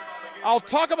 I'll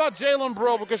talk about Jalen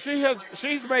Brill because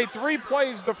she's made 3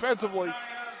 plays defensively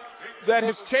that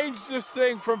has changed this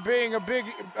thing from being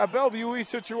a Bellevue East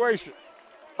situation.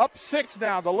 Up 6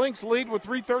 now. The Lynx lead with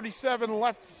 3:37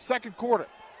 left, second quarter.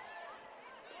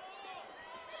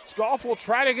 Scoff will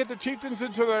try to get the Chieftains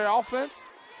into their offense.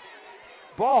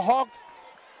 Ball hawked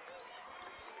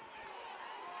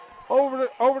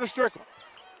over to Strickland.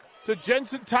 To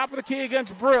Jensen, top of the key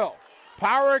against Brill.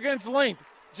 Power against length.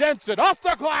 Jensen off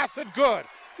the glass and good.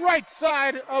 Right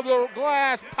side of the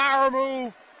glass, power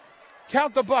move.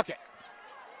 Count the bucket.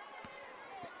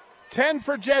 10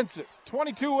 for Jensen.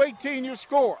 22-18 your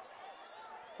score.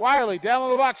 Wiley down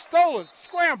on the box, stolen,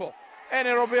 scramble. And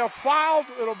it'll be a foul.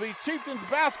 It'll be Chieftains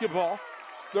basketball.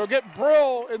 They'll get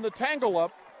Brill in the tangle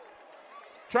up,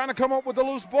 trying to come up with the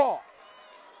loose ball.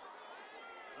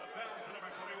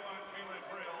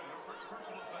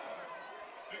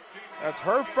 That's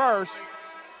her first.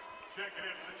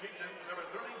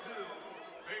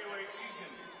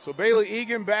 So Bailey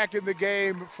Egan back in the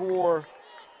game for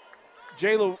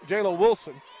Jayla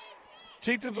Wilson.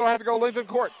 Chieftains will have to go length of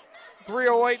court.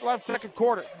 3:08 left, second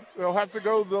quarter. They'll have to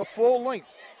go the full length.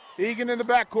 Egan in the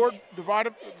backcourt,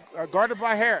 guarded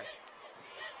by Harris.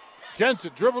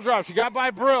 Jensen, dribble drive. She got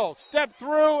by Brill. Step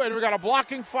through, and we got a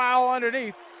blocking foul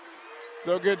underneath.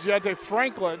 They'll get Jante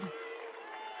Franklin.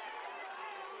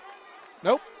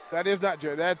 Nope, that is not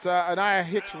Jay. That's Anaya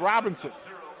Hicks Robinson.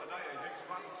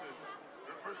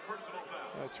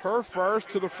 That's her first.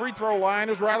 To the free throw line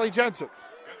is Riley Jensen.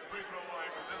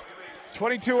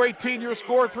 22-18 your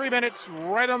score. 3 minutes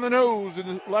right on the nose in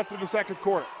the left of the second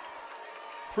quarter.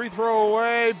 Free throw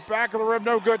away, back of the rim,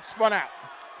 no good, spun out.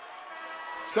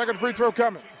 Second free throw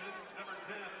coming.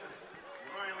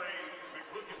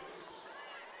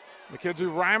 Mackenzie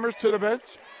Reimers to the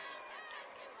bench.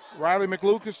 Riley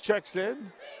McLucas checks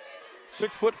in.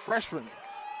 6-foot freshman.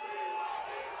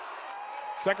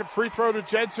 Second free throw to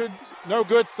Jensen. No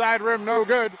good. Side rim, no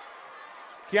good.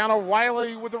 Kiana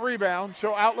Wiley with the rebound.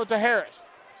 Show outlet to Harris.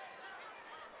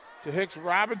 To Hicks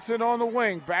Robinson on the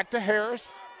wing. Back to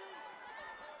Harris.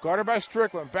 Guarded by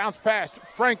Strickland. Bounce pass.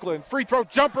 Franklin. Free throw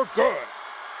jumper. Good.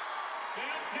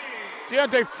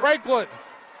 Deontay Franklin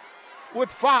with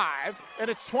 5, and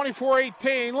it's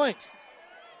 24-18 Lynx.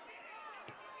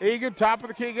 Egan, top of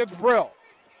the key against Brill.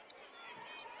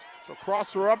 So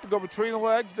cross her up and go between the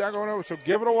legs. Down going over, so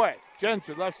give it away.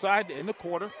 Jensen, left side in the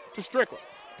corner to Strickland.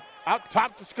 Out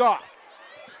top to Scott.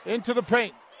 Into the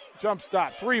paint. Jump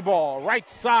stop. 3-ball. Right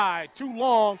side. Too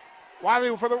long.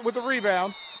 Wiley with the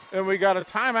rebound. And we got a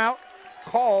timeout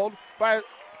called by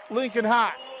Lincoln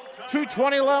High.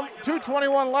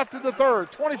 2:21 left in the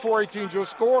third. 24-18 your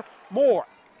score. More.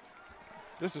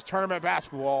 This is tournament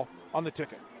basketball on the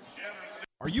ticket.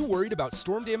 Are you worried about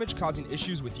storm damage causing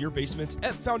issues with your basement?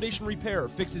 At Foundation Repair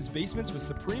fixes basements with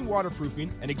supreme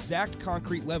waterproofing and exact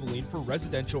concrete leveling for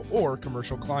residential or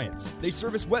commercial clients. They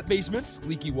service wet basements,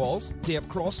 leaky walls, damp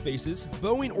crawl spaces,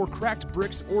 bowing or cracked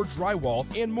bricks or drywall,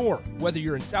 and more. Whether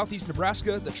you're in southeast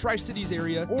Nebraska, the Tri-Cities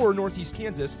area, or northeast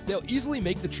Kansas, they'll easily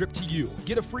make the trip to you.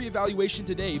 Get a free evaluation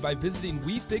today by visiting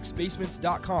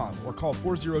WeFixBasements.com or call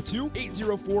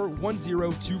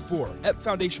 402-804-1024. At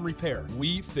Foundation Repair,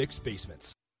 we fix basements.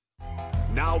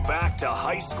 Now back to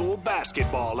high school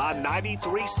basketball on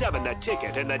 93.7 The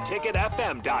Ticket and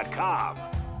theticketfm.com.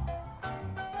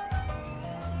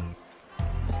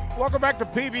 Welcome back to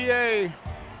PBA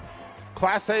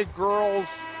Class A Girls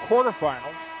quarterfinals.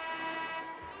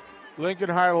 Lincoln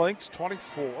High Lynx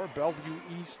 24, Bellevue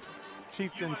East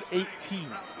Chieftains 18.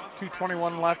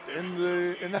 2:21 left in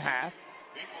the half.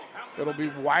 It'll be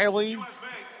Wiley,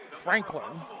 Franklin,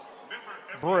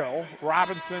 Brill,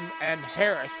 Robinson, and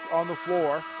Harris on the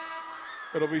floor.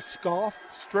 It'll be Scoff,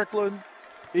 Strickland,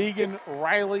 Egan,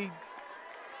 Riley,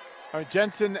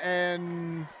 Jensen,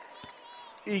 and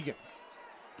Egan.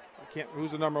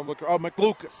 Who's the number I'm looking? Oh,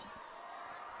 McLucas.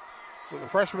 So the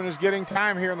freshman is getting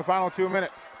time here in the final 2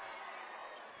 minutes.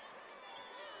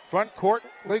 Front court,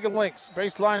 Lincoln Lynx.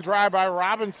 Baseline drive by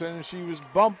Robinson. She was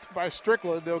bumped by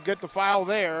Strickland. They'll get the foul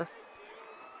there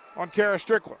on Kara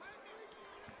Strickland.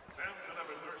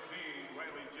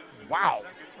 Wow.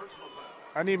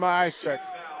 I need my eyes checked.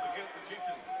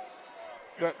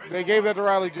 They gave that to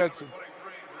Riley Jensen,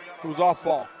 who was off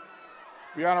ball.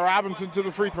 Brianna Robinson to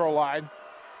the free throw line.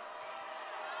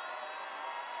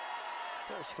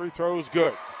 First free throw is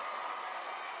good.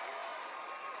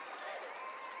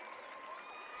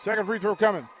 Second free throw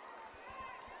coming.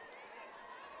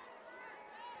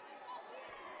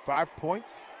 5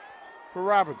 points for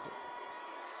Robinson.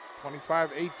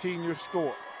 25-18 your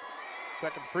score.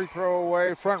 Second free throw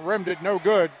away. Front rimmed it, no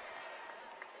good.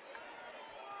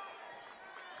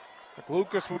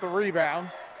 McLucas with the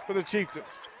rebound for the Chieftains.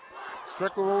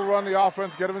 Strickland will run the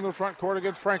offense, get him in the front court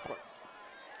against Franklin.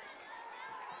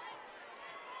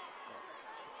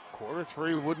 Quarter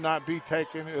three would not be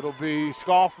taken. It'll be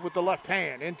Scoff with the left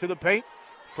hand into the paint.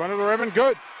 Front of the rim and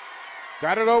good.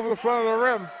 Got it over the front of the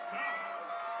rim.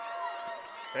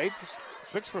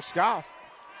 6 for Scoff.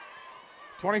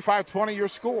 25-20 your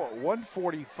score.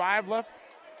 1:45 left.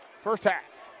 First half.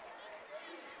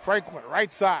 Franklin,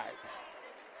 right side.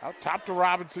 Out top to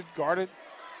Robinson, guarded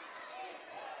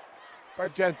by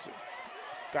Jensen.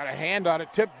 Got a hand on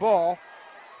it, tip ball.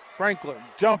 Franklin,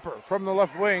 jumper from the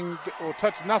left wing, will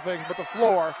touch nothing but the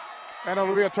floor, and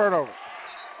it'll be a turnover.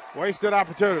 Wasted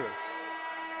opportunity.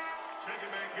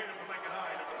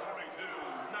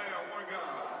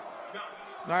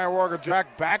 Nia Warga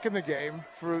Jack back in the game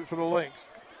for the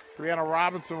Lynx. Brianna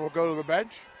Robinson will go to the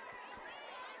bench.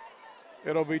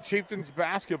 It'll be Chieftains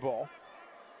basketball.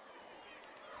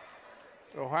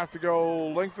 They'll have to go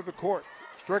length of the court.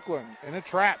 Strickland in a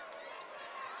trap.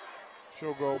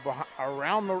 She'll go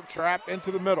around the trap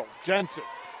into the middle. Jensen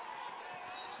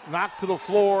knocked to the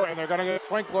floor, and they're going to get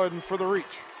Franklin for the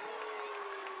reach.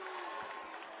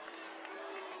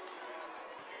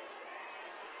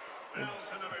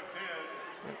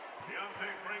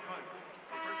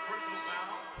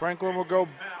 Franklin will go,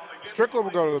 Strickland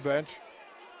will go to the bench.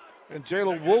 And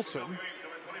Jayla Wilson,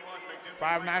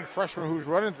 5'9" freshman who's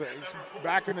running things,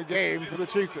 back in the game for the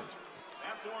Chieftains.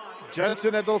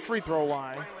 Jensen at the free throw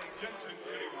line.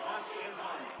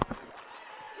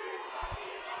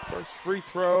 First free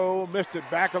throw, missed it,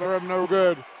 back of the rim, no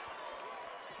good.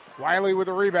 Wiley with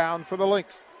a rebound for the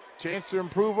Lynx. Chance to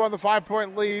improve on the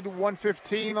 5-point lead,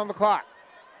 1:15 on the clock.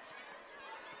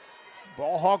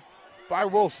 Ball hawked by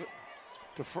Wilson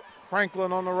to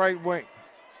Franklin on the right wing.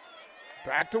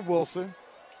 Back to Wilson.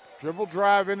 Dribble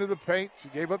drive into the paint. She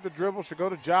gave up the dribble. She'll go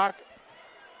to Jock.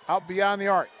 Out beyond the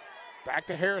arc. Back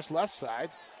to Harris left side.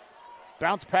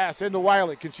 Bounce pass into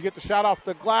Wiley. Can she get the shot off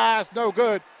the glass? No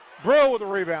good. Brill with a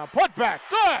rebound. Put back.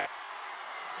 Good.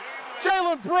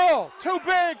 Jalen Brill. Too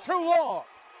big, too long.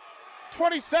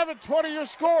 27-20 your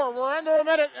score. We're under a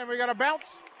minute and we got a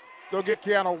bounce. They'll get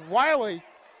Kiana Wiley.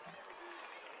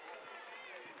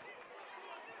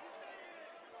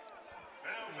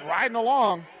 Riding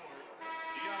along.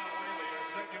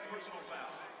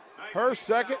 Her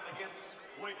second.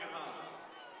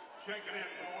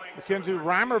 Mackenzie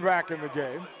Reimer back in the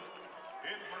game.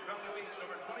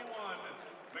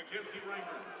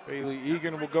 Bailey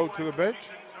Egan will go to the bench.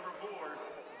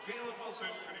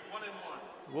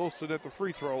 Wilson at the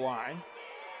free throw line.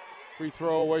 Free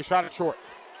throw away, shot it short.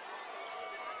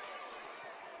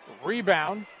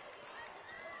 Rebound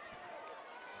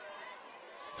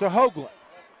to Hoagland.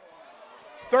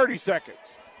 30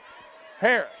 seconds.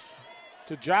 Harris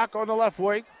to Jock on the left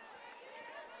wing.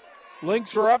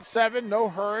 Lynx are up 7, no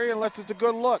hurry unless it's a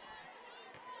good look.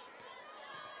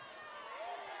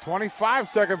 25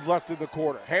 seconds left in the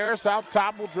quarter. Harris out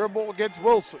top will dribble against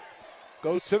Wilson.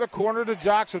 Goes to the corner to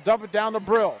Jock, she'll dump it down to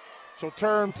Brill. She'll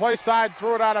turn, play side,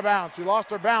 throw it out of bounds. She lost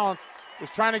her balance,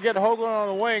 was trying to get Hoagland on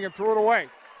the wing and threw it away.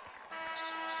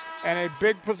 And a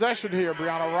big possession here.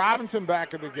 Brianna Robinson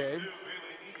back in the game.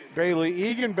 Bailey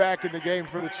Egan back in the game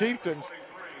for the Chieftains.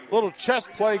 Little chess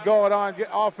play going on, get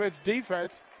offense,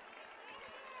 defense.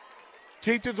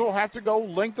 Chieftains will have to go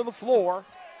length of the floor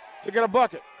to get a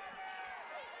bucket.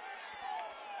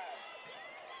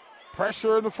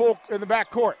 Pressure in the back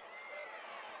court.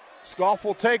 Scoff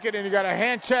will take it, and you got a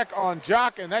hand check on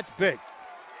Jock, and that's big.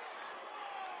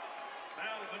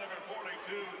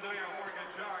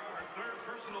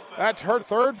 That's her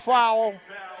third foul,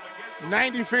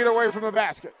 90 feet away from the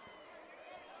basket,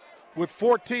 with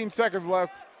 14 seconds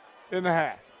left in the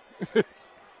half.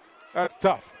 That's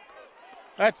tough.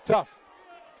 That's tough.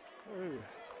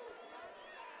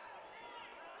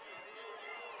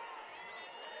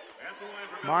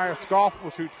 Maya Scoff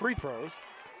will shoot free throws.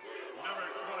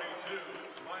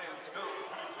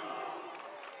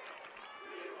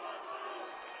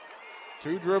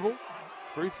 Two dribbles,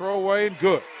 free throw away, and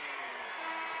good.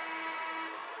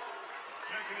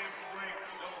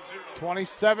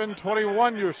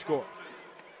 27-21 your score.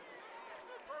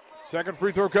 Second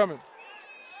free throw coming.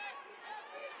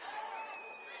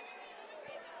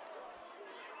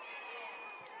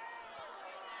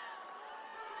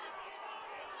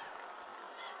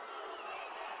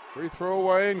 Free throw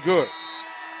away and good.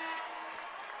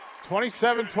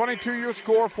 27-22 your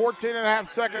score, 14 and a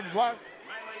half seconds left.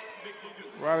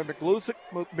 Riley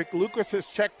McLucas has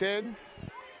checked in.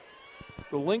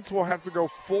 The Lynx will have to go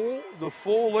the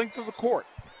full length of the court.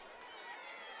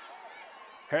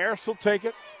 Harris will take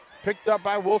it. Picked up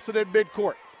by Wilson in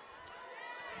midcourt.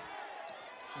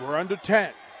 We're under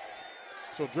 10.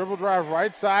 So dribble drive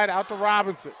right side out to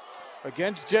Robinson.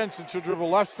 Against Jensen, she'll dribble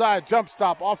left side, jump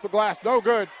stop off the glass, no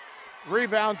good.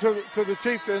 Rebound to the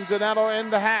Chieftains, and that'll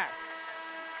end the half.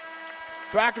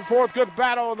 Back and forth, good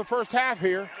battle in the first half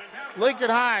here. Lincoln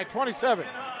High, 27.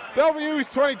 Bellevue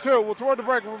 22. We'll throw it to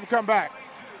break when we come back.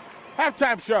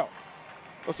 Halftime show.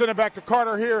 We'll send it back to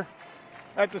Carter here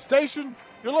at the station.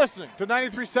 You're listening to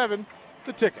 93.7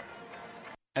 The Ticket.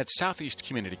 At Southeast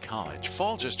Community College,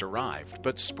 fall just arrived,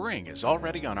 but spring is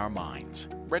already on our minds.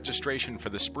 Registration for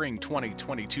the spring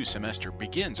 2022 semester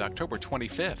begins October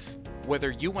 25th.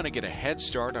 Whether you want to get a head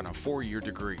start on a 4-year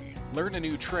degree, learn a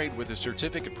new trade with a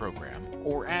certificate program,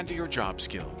 or add to your job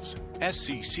skills,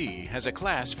 SCC has a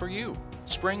class for you.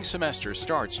 Spring semester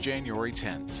starts January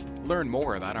 10th. Learn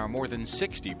more about our more than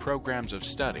 60 programs of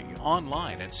study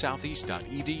online at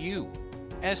southeast.edu.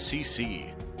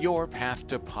 SCC, your path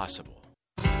to possible.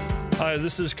 Hi,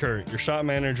 this is Kurt, your shop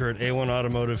manager at A1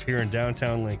 Automotive here in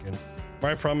downtown Lincoln.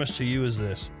 My promise to you is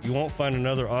this: you won't find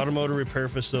another automotive repair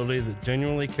facility that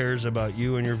genuinely cares about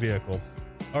you and your vehicle.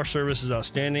 Our service is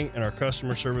outstanding and our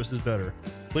customer service is better.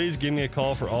 Please give me a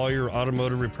call for all your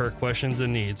automotive repair questions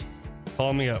and needs.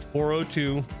 Call me at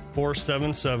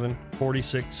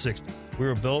 402-477-4660. We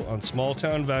were built on small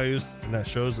town values, and that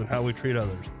shows in how we treat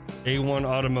others. A1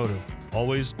 Automotive,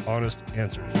 always honest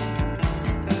answers.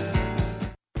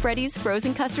 Freddy's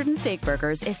Frozen Custard and Steak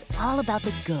Burgers is all about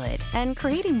the good and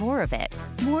creating more of it.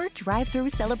 More drive-through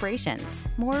celebrations,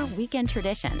 more weekend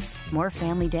traditions, more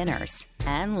family dinners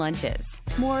and lunches,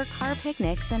 more car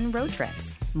picnics and road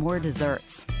trips, more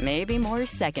desserts, maybe more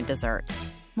second desserts.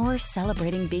 More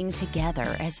celebrating being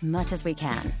together as much as we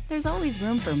can. There's always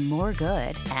room for more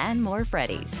good and more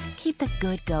Freddy's. Keep the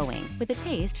good going with a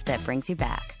taste that brings you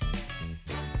back.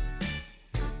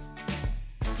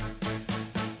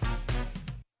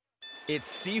 It's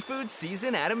seafood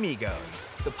season at Amigos.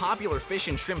 The popular fish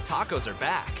and shrimp tacos are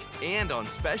back and on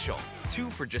special. 2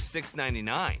 for just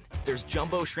 $6.99. There's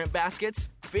jumbo shrimp baskets,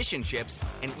 fish and chips,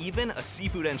 and even a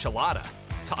seafood enchilada.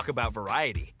 Talk about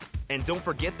variety. And don't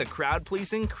forget the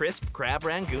crowd-pleasing crisp crab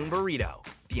rangoon burrito.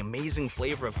 The amazing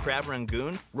flavor of crab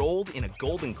rangoon rolled in a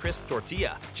golden crisp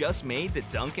tortilla just made to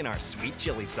dunk in our sweet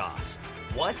chili sauce.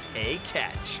 What a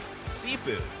catch!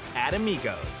 Seafood at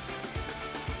Amigos.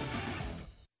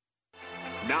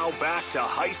 Now back to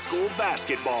high school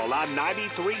basketball on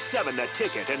 93.7 The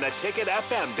Ticket and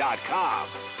theticketfm.com.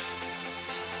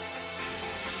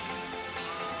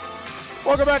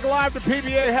 Welcome back live to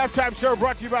PBA Halftime Show,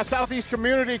 brought to you by Southeast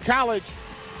Community College.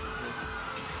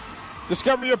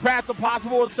 Discover your path to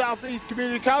possible at Southeast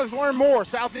Community College. Learn more,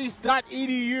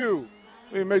 southeast.edu.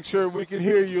 Let me make sure we can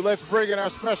hear you. Let's bring in our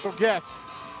special guest.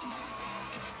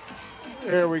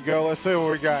 There we go. Let's see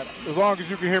what we got. As long as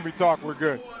you can hear me talk, we're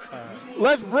good.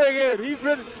 Let's bring in.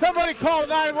 Somebody call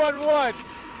 911.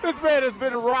 This man has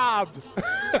been robbed.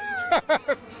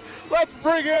 Let's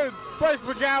bring in Bryce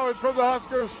McGowan from the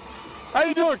Huskers. How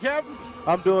you doing, Captain?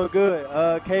 I'm doing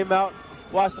good. Came out,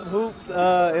 watched some hoops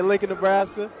in Lincoln,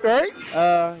 Nebraska. Right?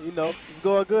 It's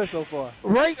going good so far.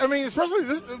 Right? I mean, especially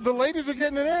the ladies are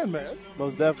getting it in, man.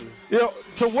 Most definitely.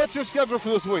 So what's your schedule for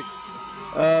this week?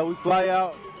 We fly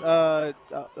out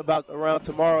about around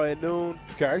tomorrow at noon.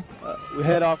 Okay. We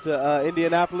head off to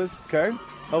Indianapolis. Okay.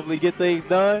 Hopefully get things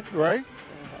done. Right.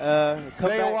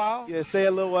 Stay a while? Yeah, stay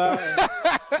a little while. And,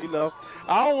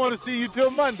 I don't want to see you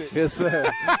till Monday. Yes,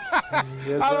 sir. I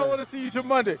don't want to see you till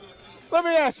Monday. Let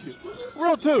me ask you,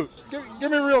 real talk.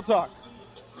 Give me real talk.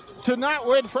 To not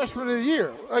win Freshman of the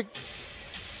Year,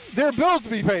 there are bills to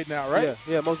be paid now, right?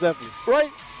 Yeah, most definitely.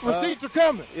 Right? Receipts are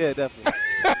coming. Yeah, definitely.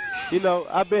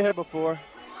 I've been here before.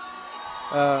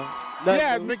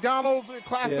 New. McDonald's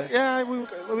classic. Yeah,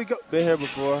 let me go. Been here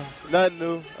before. Nothing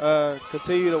new.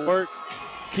 Continue to work.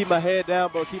 Keep my head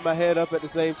down, but keep my head up at the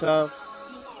same time.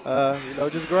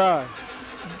 Just grind.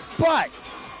 But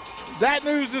that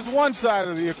news is one side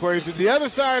of the equation. The other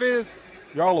side is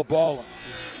y'all are balling.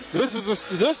 This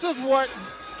is what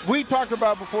we talked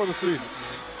about before the season.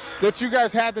 That you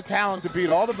guys had the talent to beat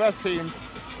all the best teams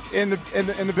in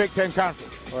the Big Ten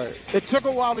Conference. Right. It took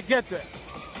a while to get there.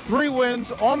 3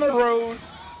 wins on the road.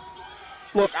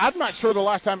 Look, I'm not sure the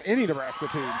last time any Nebraska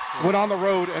team went on the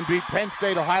road and beat Penn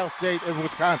State, Ohio State, and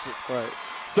Wisconsin. Right.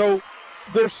 So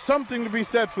there's something to be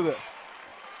said for this.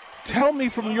 Tell me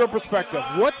from your perspective,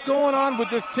 what's going on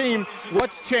with this team?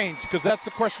 What's changed? Because that's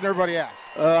the question everybody asks.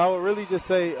 I would really just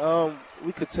say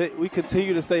we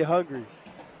continue to stay hungry.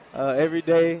 Every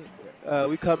day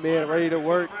we come in ready to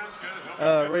work,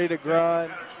 ready to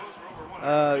grind.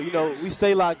 We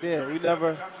stay locked in. We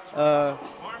never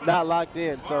not locked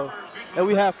in. So, and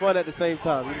we have fun at the same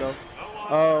time,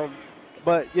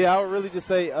 But, yeah, I would really just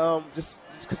say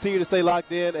just continue to stay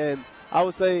locked in. And I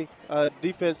would say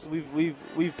defense,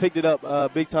 we've picked it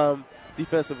up big time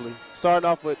defensively. Starting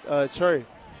off with Trey.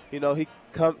 He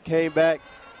came back.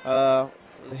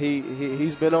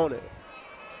 He's been on it.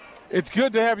 It's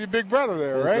good to have your big brother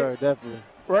there, yes, right? Sir, definitely.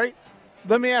 Right?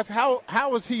 Let me ask,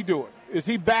 how is he doing? Is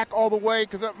he back all the way?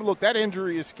 Because, look, that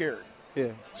injury is scary.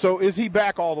 Yeah. So is he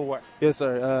back all the way? Yes,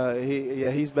 sir.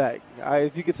 He's back.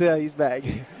 If you could tell, he's back.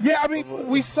 Yeah, I mean,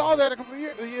 we saw that a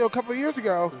couple of years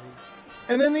ago,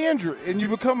 and then the injury, and you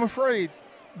become afraid.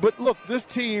 But look, this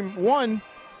team won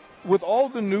with all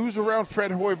the news around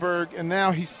Fred Hoiberg, and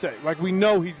now he's safe. We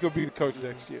know he's going to be the coach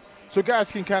next year. So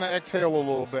guys can kind of exhale a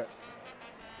little bit.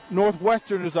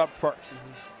 Northwestern is up first.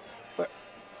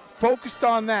 Focused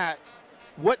on that,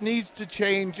 what needs to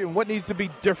change and what needs to be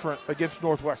different against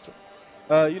Northwestern?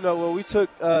 We took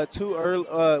 2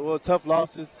 early, tough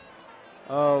losses,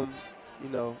 to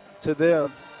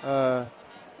them.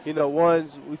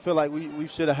 Ones we feel like we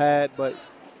should have had, but,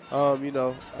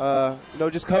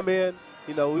 just come in.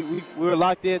 We were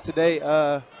locked in today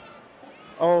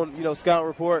on, scout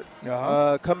report.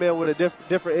 Come in with a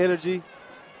different energy,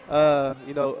 a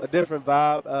different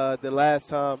vibe than last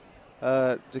time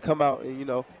to come out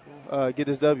and, get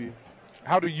this W.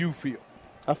 How do you feel?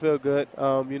 I feel good.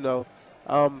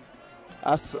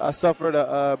 I suffered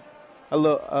a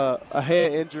a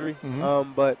hand injury,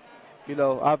 but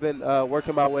I've been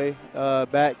working my way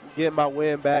back, getting my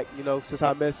wind back. Since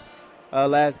I missed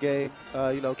last game,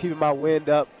 keeping my wind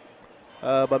up,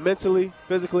 but mentally,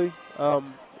 physically,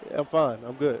 I'm fine.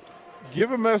 I'm good.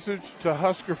 Give a message to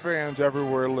Husker fans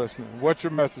everywhere listening. What's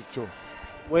your message to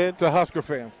them? To Husker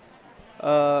fans.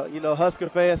 Husker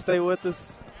fans, stay with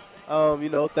us.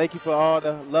 Thank you for all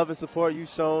the love and support you've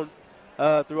shown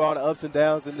through all the ups and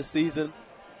downs in the season.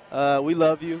 We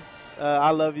love you.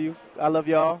 I love you. I love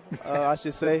y'all, I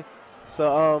should say.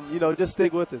 So, just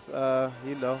stick with us.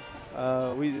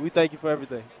 We thank you for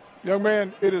everything. Young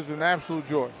man, it is an absolute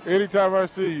joy. Anytime I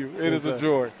see you, it is a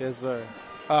joy. Yes, sir.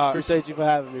 Appreciate you for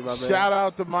having me, my man. Shout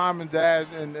out to mom and dad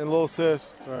and little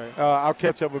sis. All right. I'll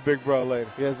catch up with Big Bro later.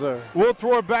 Yes, sir. We'll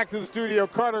throw it back to the studio.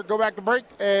 Carter, go back to break,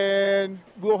 and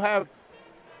we'll have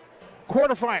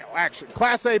quarterfinal action.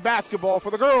 Class A basketball for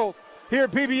the girls here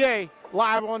at PBA,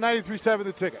 live on 93.7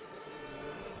 The Ticket.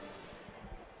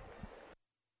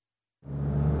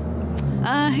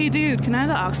 Hey dude, can I have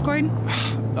the aux cord?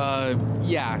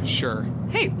 Yeah, sure.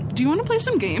 Hey, do you want to play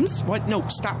some games? What? No,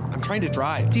 stop. I'm trying to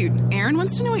drive. Dude, Aaron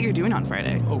wants to know what you're doing on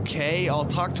Friday. Okay, I'll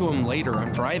talk to him later.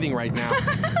 I'm driving right now.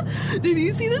 Did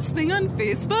you see this thing on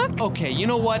Facebook? Okay, you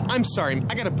know what? I'm sorry.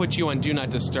 I gotta put you on Do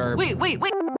Not Disturb. Wait.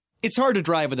 It's hard to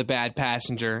drive with a bad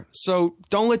passenger, so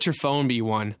don't let your phone be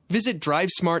one. Visit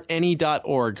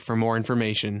drivesmartany.org for more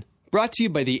information. Brought to you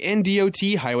by the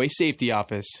NDOT Highway Safety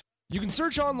Office. You can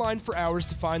search online for hours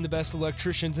to find the best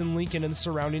electricians in Lincoln and the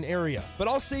surrounding area, but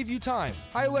I'll save you time.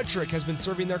 High Electric has been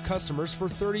serving their customers for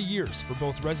 30 years for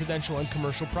both residential and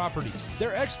commercial properties.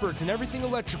 They're experts in everything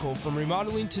electrical, from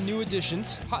remodeling to new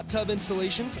additions, hot tub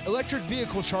installations, electric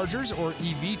vehicle chargers or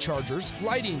EV chargers,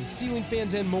 lighting, ceiling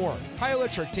fans, and more. High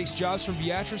Electric takes jobs from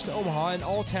Beatrice to Omaha and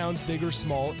all towns, big or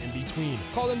small, in between.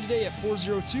 Call them today at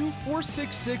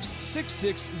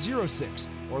 402-466-6606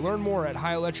 or learn more at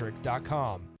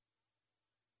highelectric.com.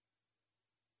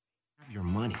 Your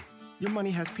money. Your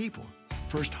money has people.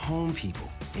 First, home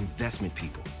people, investment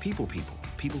people, people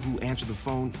who answer the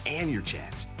phone and your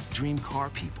chats. Dream car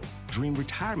people, dream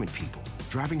retirement people,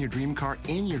 driving your dream car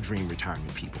in your dream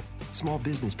retirement people, small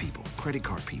business people, credit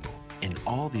card people, and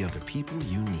all the other people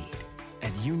you need.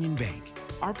 At Union Bank,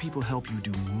 our people help you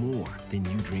do more than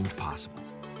you dreamed possible.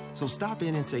 So stop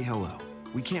in and say hello.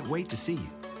 We can't wait to see you.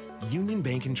 Union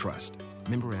Bank and Trust.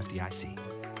 Member FDIC.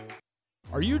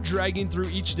 Are you dragging through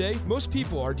each day? Most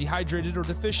people are dehydrated or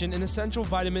deficient in essential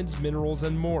vitamins, minerals,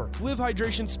 and more. Live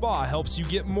Hydration Spa helps you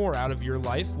get more out of your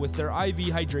life with their IV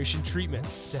hydration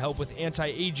treatments to help with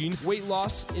anti-aging, weight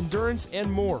loss, endurance, and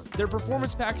more. Their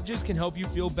performance packages can help you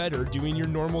feel better doing your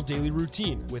normal daily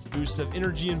routine with boosts of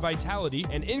energy and vitality,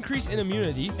 an increase in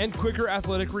immunity, and quicker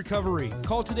athletic recovery.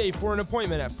 Call today for an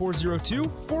appointment at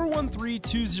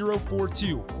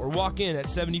 402-413-2042 or walk in at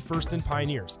 71st and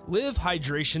Pioneers. Live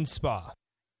Hydration Spa.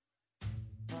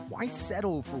 Why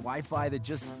settle for Wi-Fi that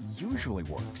just usually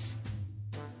works?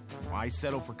 Why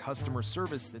settle for customer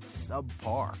service that's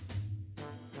subpar?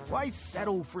 Why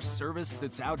settle for service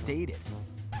that's outdated?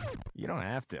 You don't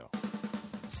have to.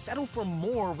 Settle for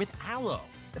more with Allo,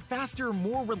 the faster,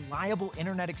 more reliable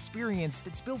internet experience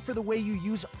that's built for the way you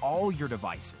use all your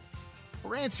devices.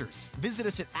 For answers, visit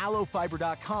us at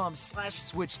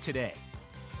allofiber.com/switch today.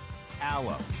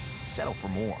 Allo, settle for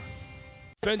more.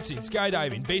 Fencing,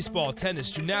 skydiving, baseball,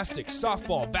 tennis, gymnastics,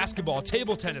 softball, basketball,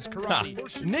 table tennis,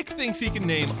 karate. Nick thinks he can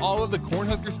name all of the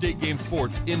Cornhusker State Game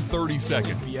sports in 30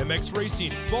 seconds. BMX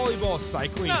racing, volleyball,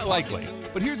 cycling. Not likely,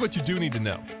 but here's what you do need to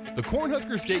know. The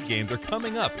Cornhusker State Games are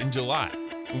coming up in July.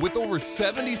 And with over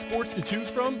 70 sports to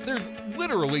choose from, there's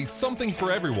literally something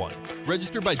for everyone.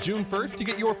 Register by June 1st to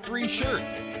get your free shirt.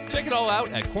 Check it all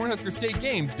out at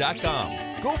CornhuskerStateGames.com.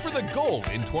 Go for the gold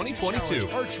in 2022.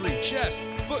 Challenge, archery, chess,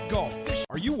 foot golf, fishing.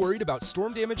 Are you worried about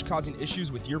storm damage causing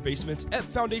issues with your basement? F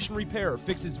Foundation Repair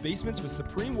fixes basements with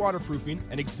supreme waterproofing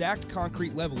and exact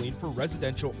concrete leveling for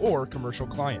residential or commercial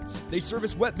clients. They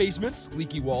service wet basements,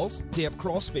 leaky walls, damp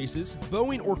crawl spaces,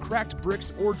 bowing or cracked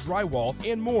bricks or drywall,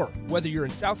 and more. Whether you're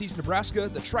in southeast Nebraska,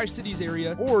 the Tri-Cities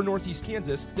area, or northeast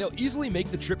Kansas, they'll easily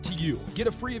make the trip to you. Get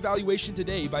a free evaluation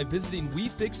today by visiting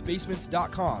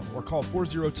WeFixBasements.com or call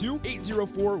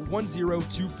 402-804-1024.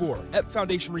 F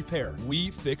Foundation Repair. We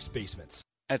fix basements.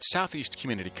 At Southeast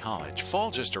Community College,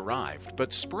 fall just arrived,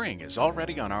 but spring is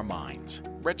already on our minds.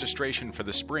 Registration for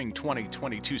the spring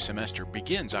 2022 semester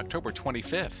begins October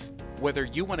 25th. Whether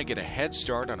you want to get a head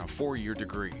start on a 4-year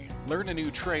degree, learn a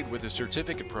new trade with a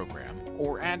certificate program,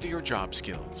 or add to your job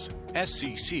skills,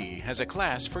 SCC has a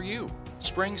class for you.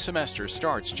 Spring semester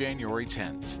starts January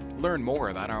 10th. Learn more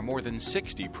about our more than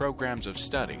 60 programs of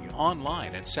study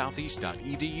online at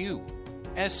southeast.edu.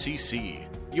 SCC,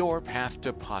 your path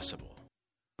to possible.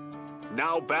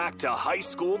 Now back to high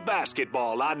school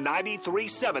basketball on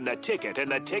 93.7 The Ticket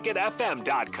and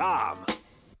theticketfm.com.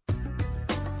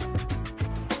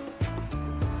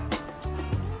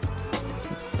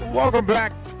 Welcome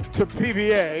back to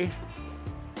PBA.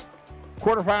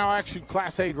 Quarterfinal action,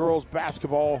 Class A girls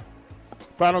basketball.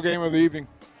 Final game of the evening.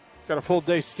 Got a full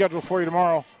day schedule for you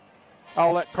tomorrow.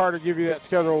 I'll let Carter give you that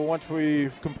schedule once we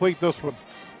complete this one.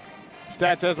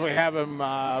 Stats as we have them,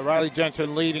 Riley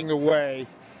Jensen leading the way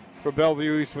for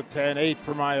Bellevue East with 10, 8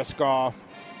 for Maya Scoff,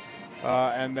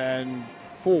 and then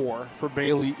 4 for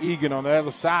Bailey Egan. On the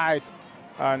other side,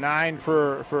 9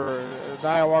 for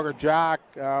Nia Walker-Jock,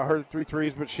 her 3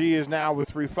 threes, but she is now with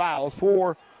 3 fouls.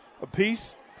 4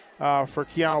 apiece for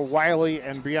Kiana Wiley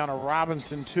and Brianna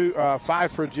Robinson.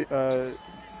 5 for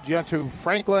Giantu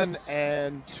Franklin,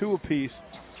 and 2 apiece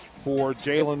for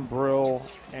Jalen Brill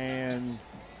and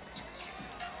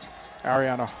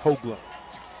Ariana Hoagland.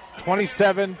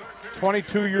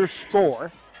 27-22 your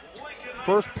score.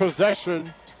 First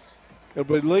possession, it'll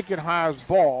be Lincoln High's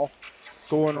ball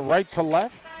going right to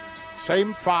left.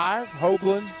 Same 5,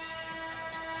 Hoagland,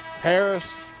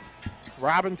 Harris,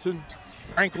 Robinson,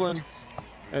 Franklin,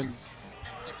 and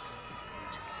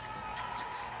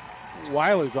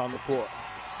Wiley's on the floor.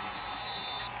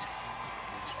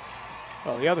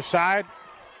 On the other side,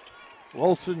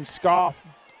 Wilson, Scoff,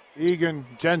 Egan,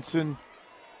 Jensen,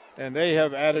 and they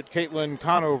have added Caitlin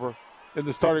Conover in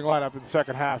the starting lineup in the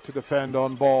second half to defend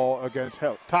on ball against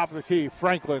Hill. Top of the key,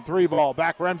 Franklin, 3 ball,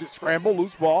 back rimmed it, scramble,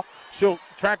 loose ball. She'll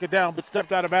track it down, but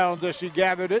stepped out of bounds as she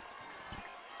gathered it.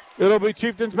 It'll be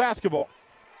Chieftains basketball.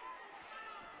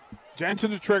 Jensen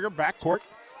to trigger, backcourt.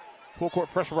 Full court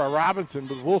pressure by Robinson,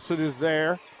 but Wilson is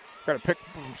there. Got to pick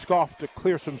from Scoff to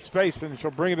clear some space, and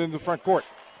she'll bring it into the front court.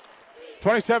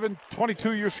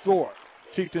 27-22 your score.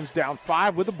 Chieftains down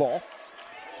 5 with the ball.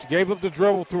 She gave up the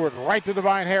dribble, threw it right to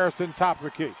Divine Harrison, top of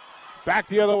the key. Back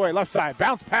the other way, left side.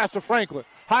 Bounce pass to Franklin.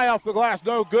 High off the glass,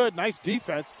 no good. Nice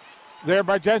defense there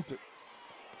by Jensen.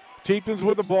 Chieftains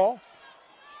with the ball.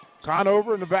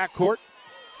 Conover in the backcourt.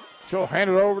 She'll hand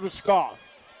it over to Scoff.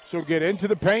 She'll get into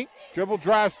the paint. Dribble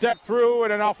drive, step through,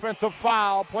 and an offensive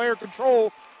foul. Player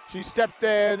control. She stepped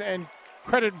in and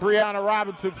credit Brianna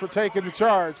Robinson for taking the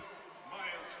charge.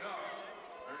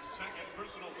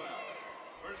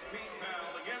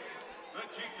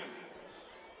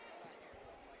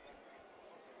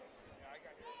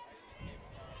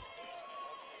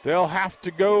 They'll have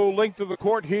to go length of the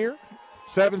court here.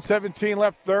 7:17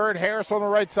 left third. Harris on the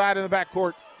right side in the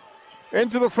backcourt.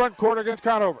 Into the front court against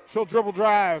Conover. She'll dribble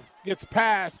drive. Gets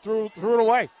past. Threw it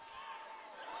away.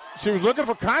 She was looking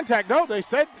for contact. No, they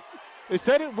said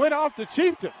it went off the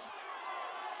Chieftains.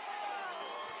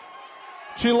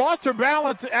 She lost her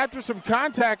balance after some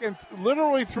contact and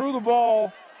literally threw the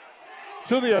ball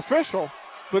to the official.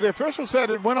 But the official said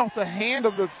it went off the hand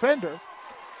of the defender.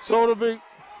 So it'll be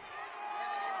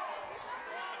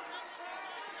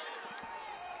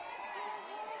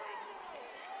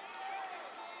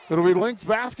Lynx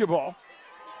basketball.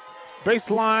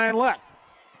 Baseline left.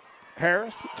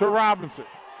 Harris to Robinson.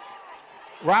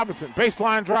 Robinson,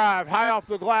 baseline drive, high off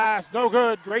the glass, no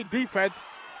good. Great defense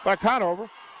by Conover.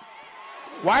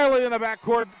 Wiley in the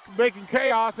backcourt making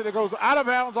chaos, and it goes out of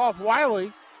bounds off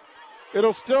Wiley.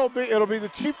 It'll be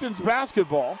the Chieftains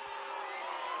basketball.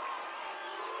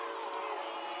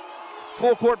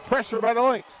 Full court pressure by the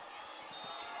Lynx.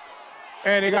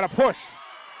 And they got a push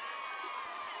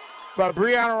by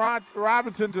Brianna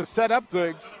Robinson to set up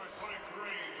things.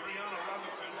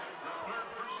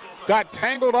 Got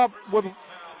tangled up with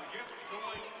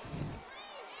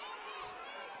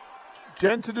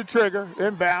Jensen to trigger,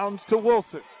 inbounds to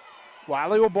Wilson.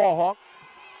 Wiley will ball hawk.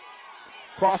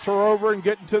 Cross her over and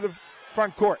get into the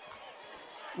front court.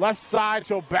 Left side,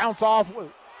 she'll bounce off,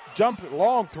 jump it,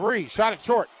 long 3, shot it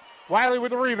short. Wiley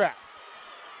with the rebound.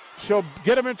 She'll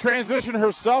get him in transition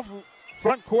herself,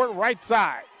 front court, right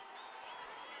side.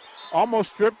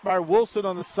 Almost stripped by Wilson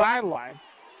on the sideline.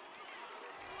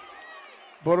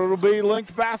 But it'll be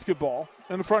Lynx basketball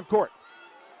in the front court.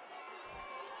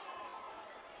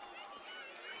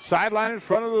 Sideline in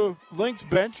front of the Lynx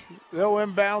bench. They'll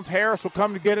inbounds. Harris will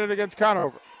come to get it against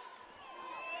Conover.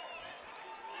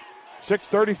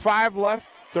 6:35 left,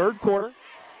 third quarter.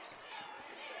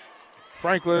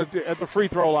 Franklin at the free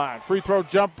throw line. Free throw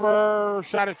jumper,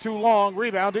 shot it too long.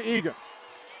 Rebound to Egan.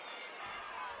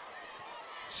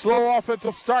 Slow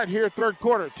offensive start here, third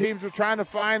quarter. Teams are trying to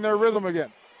find their rhythm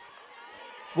again.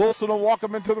 Wilson will walk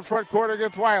him into the front court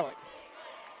against Wiley.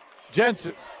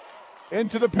 Jensen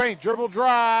into the paint, dribble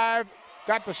drive,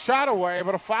 got the shot away,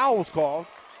 but a foul was called.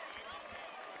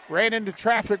 ran into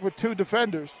traffic with two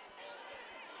defenders.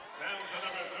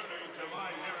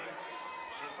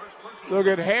 Look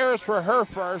at Harris for her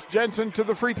first. Jensen to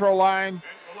the free throw line.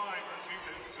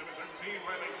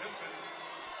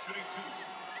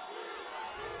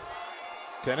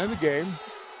 10 in the game.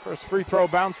 First free throw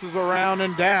bounces around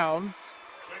and down.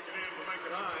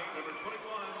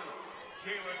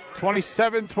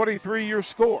 27-23 your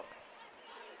score.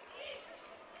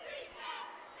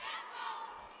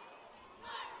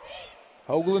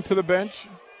 Hoagland to the bench.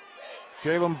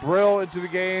 Jalen Brill into the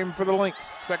game for the Lynx.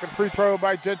 Second free throw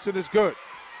by Jensen is good.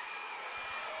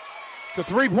 It's a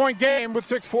three-point game with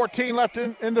 6:14 left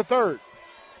in the third.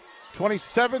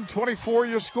 27-24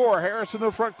 your score. Harris in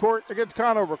the front court against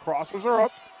Conover. Crosses are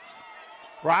up.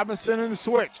 Robinson in the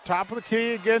switch. Top of the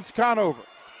key against Conover.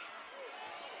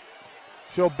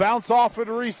 She'll bounce off and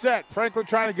reset. Franklin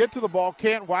trying to get to the ball.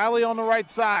 Can't. Wiley on the right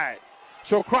side.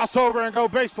 She'll cross over and go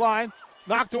baseline.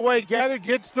 Knocked away, gathered,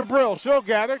 gets the Brill. She'll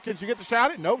gather. Can she get the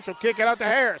shot? Nope, she'll kick it out to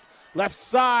Harris. Left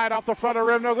side off the front of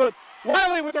the rim, no good.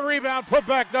 Wiley with the rebound,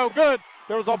 putback, no good.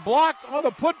 There was a block on the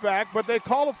putback, but they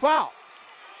called a foul.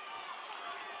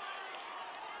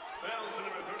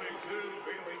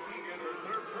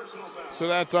 So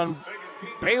that's on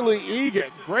Bailey Egan.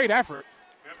 Great effort.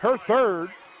 Her third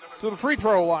to the free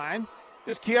throw line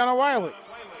is Kiana Wiley.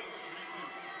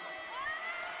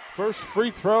 First free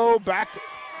throw back.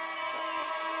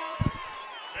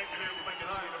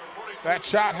 That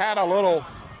shot had a little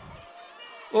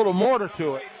mortar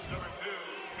to it.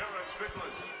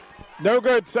 No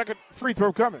good. Second free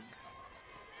throw coming.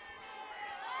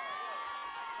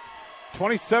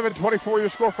 27-24 your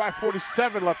score.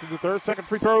 5:47 left in the third. Second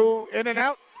free throw in and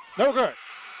out. No good.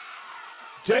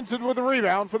 Jensen with the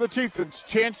rebound for the Chieftains.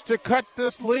 Chance to cut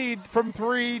this lead from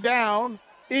three down.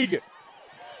 Egan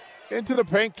into the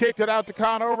paint. Kicked it out to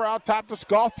Conover. Out top to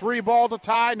Scoff. Three ball to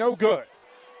tie. No good.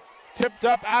 Tipped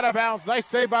up out of bounds. Nice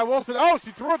save by Wilson. Oh,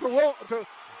 she threw it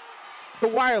to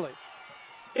Wiley.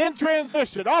 In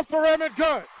transition. Off the rim and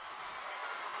good.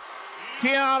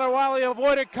 Kiana Wiley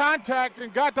avoided contact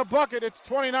and got the bucket. It's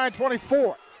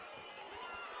 29-24.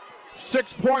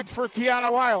 6 points for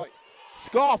Kiana Wiley.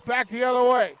 Scoff back the other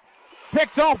way.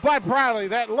 Picked off by Briley.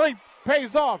 That length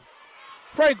pays off.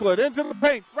 Franklin into the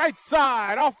paint. Right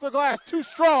side. Off the glass. Too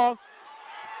strong.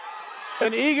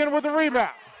 And Egan with the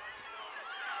rebound.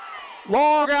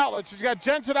 Long outlet. She's got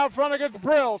Jensen out front against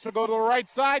Brill. She'll go to the right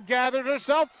side, gathered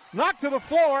herself, knocked to the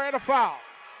floor, and a foul.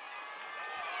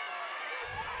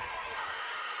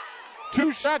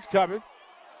 Two shots coming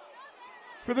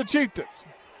for the Chieftains.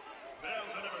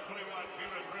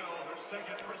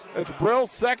 It's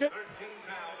Brill's second.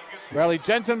 Riley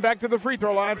Jensen back to the free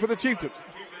throw line for the Chieftains.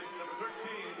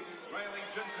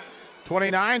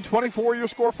 29-24 your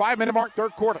score. 5-minute mark,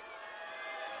 third quarter.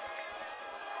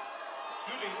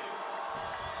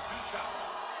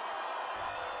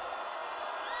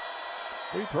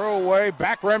 Free throw away,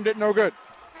 back rimmed it, no good.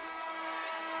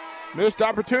 Missed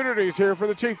opportunities here for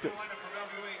the Chieftains.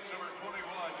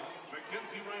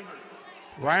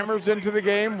 Reimers into the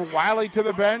game, Wiley to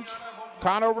the bench,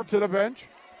 Conover to the bench.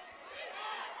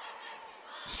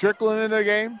 Strickland in the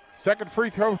game, second free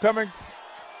throw coming.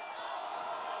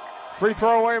 Free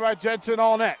throw away by Jensen,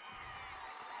 all net.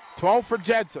 12 for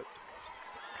Jensen.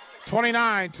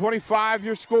 29-25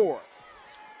 your score.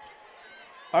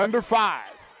 Under 5.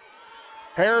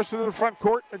 Harris in the front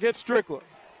court against Strickland.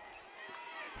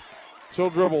 She'll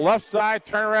dribble left side,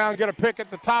 turn around, get a pick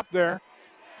at the top there.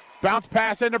 Bounce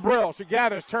pass into Brill. She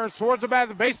gathers, turns towards the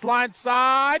baseline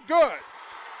side. Good.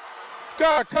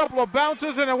 Got a couple of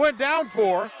bounces and it went down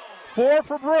 4. 4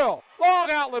 for Brill. Long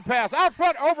outlet pass. Out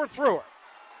front, overthrew her.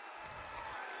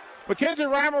 Mackenzie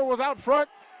Reimer was out front.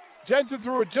 Jensen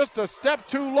threw it just a step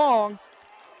too long,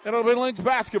 and it'll be Lynx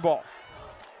basketball.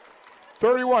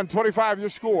 31-25 your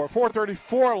score.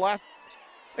 4:34 left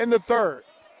in the third.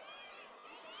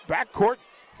 Backcourt,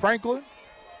 Franklin.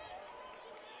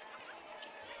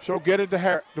 She'll get it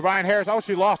to Divine Harris. Oh,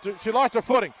 she lost it. She lost her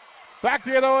footing. Back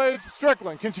the other way is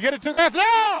Strickland. Can she get it to the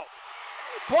No!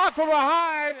 Blocked from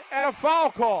behind and a foul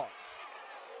call.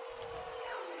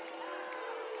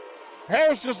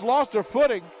 Harris just lost her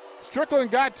footing. Strickland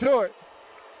got to it.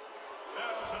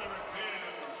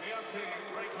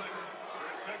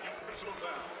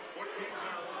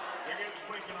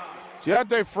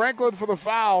 Deontay Franklin for the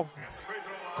foul.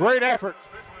 Great effort.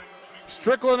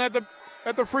 Strickland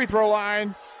at the free throw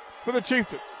line for the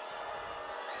Chieftains.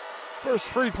 First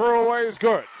free throw away is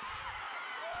good.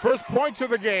 First points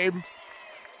of the game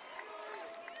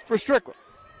for Strickland.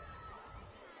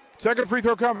 Second free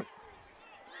throw coming.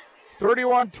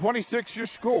 31-26 your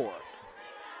score.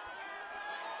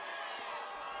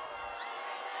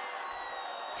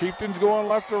 Chieftains going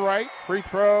left to right. Free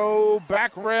throw,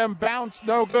 back rim, bounce,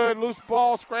 no good. Loose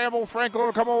ball, scramble. Franklin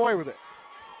will come away with it.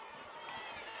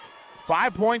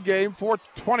 5-point game,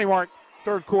 4:20 mark,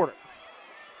 third quarter.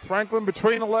 Franklin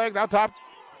between the legs, out top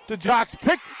to Jocks.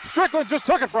 Picked, Strickland just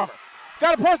took it from her.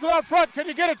 Got a person out front, can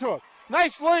you get it to him?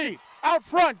 Nice lead, out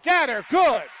front, Gatter,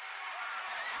 good.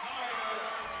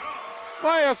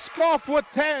 Maya Scoff with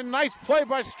 10, nice play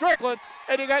by Strickland,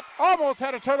 and he almost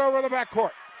had a turnover in the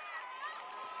backcourt.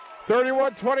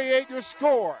 31-28 your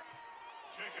score.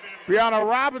 Brianna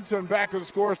Robinson back to the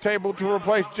scores table to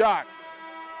replace Jock.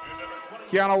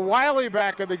 Kiana Wiley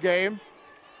back in the game.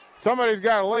 Somebody's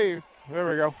got to leave. There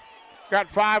we go. Got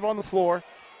 5 on the floor.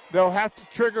 They'll have to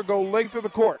trigger, go length of the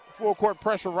court. Full court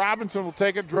pressure. Robinson will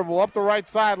take it, dribble up the right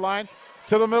sideline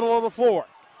to the middle of the floor.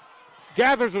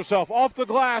 Gathers herself off the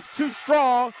glass, too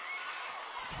strong.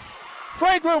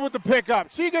 Franklin with the pickup.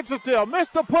 She gets the steal.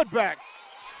 Missed the putback.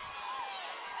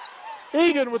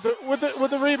 Egan with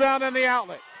the rebound and the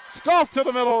outlet. Scoff to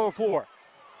the middle of the floor.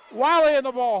 Wiley in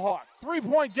the ball hawk.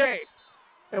 3-point game.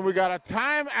 And we got a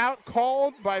timeout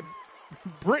called by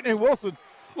Brittany Wilson.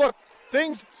 Look,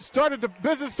 business started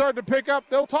to pick up.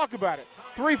 They'll talk about it.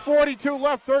 3:42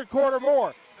 left, third quarter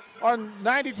more on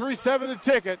 93.7 The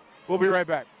Ticket. We'll be right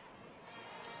back.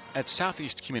 At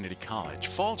Southeast Community College,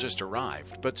 fall just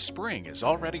arrived, but spring is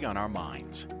already on our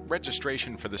minds.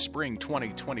 Registration for the spring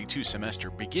 2022 semester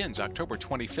begins October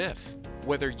 25th.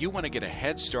 Whether you want to get a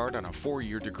head start on a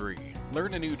 4-year degree,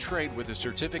 learn a new trade with a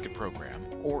certificate program,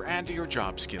 or add to your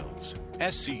job skills,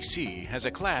 SCC has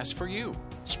a class for you.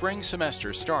 Spring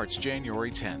semester starts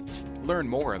January 10th. Learn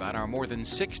more about our more than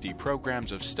 60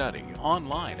 programs of study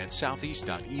online at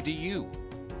southeast.edu.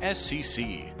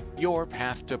 SCC, your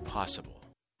path to possible.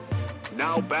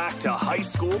 Now back to high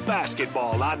school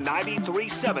basketball on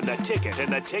 93.7 The Ticket and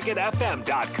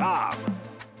theticketfm.com.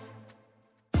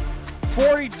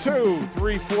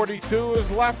 3:42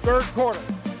 is left, third quarter.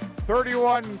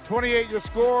 31-28 your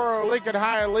score. Lincoln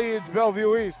High leads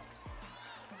Bellevue East.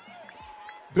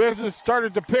 Business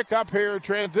started to pick up here in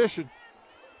transition.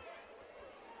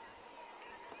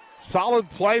 Solid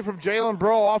play from Jalen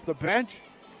Bro off the bench.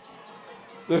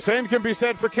 The same can be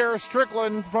said for Kara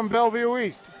Strickland from Bellevue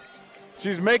East.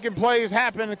 She's making plays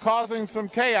happen and causing some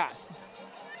chaos.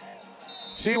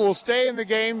 She will stay in the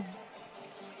game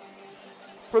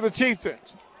for the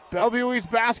Chieftains. Bellevue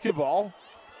East basketball.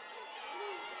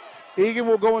 Egan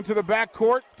will go into the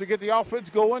backcourt to get the offense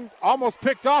going. Almost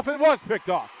picked off. It was picked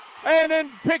off. And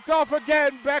then picked off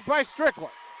again, back by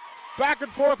Strickland. Back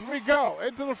and forth we go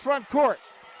into the front court.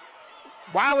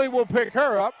 Wiley will pick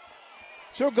her up.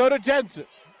 She'll go to Jensen.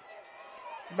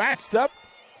 Matched up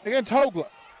against Hogla.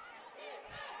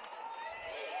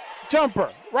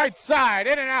 Jumper, right side,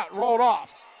 in and out, rolled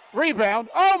off. Rebound.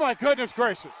 Oh my goodness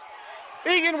gracious!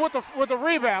 Egan with the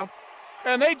rebound,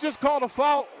 and they just called a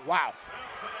foul. Wow.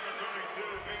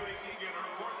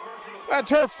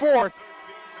 That's her fourth.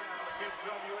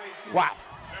 Wow.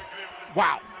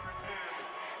 Wow.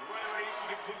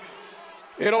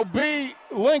 It'll be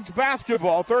Lynx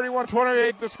basketball.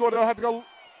 31-28 the score. They'll have to go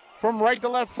from right to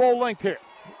left full length here.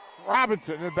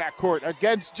 Robinson in the backcourt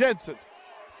against Jensen.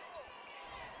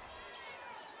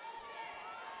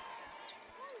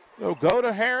 They'll go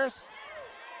to Harris.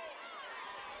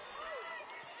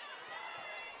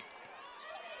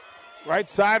 Right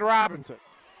side, Robinson.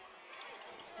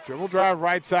 Dribble drive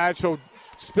right side. She'll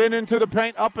spin into the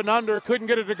paint, up and under. Couldn't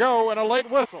get it to go, and a late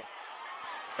whistle.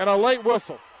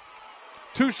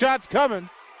 2 shots coming.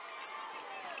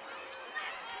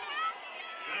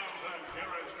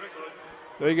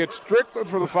 They get Strickland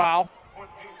for the foul.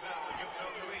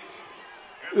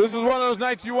 This is one of those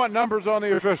nights you want numbers on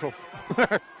the officials.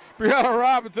 Brianna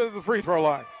Robinson at the free throw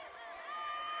line.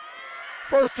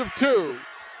 First of 2.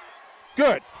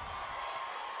 Good.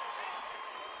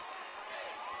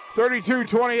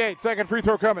 32-28. Second free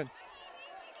throw coming.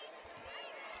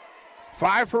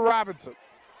 5 for Robinson.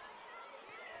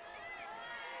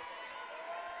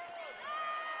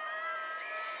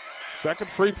 Second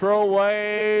free throw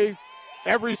away.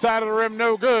 Every side of the rim,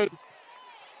 no good.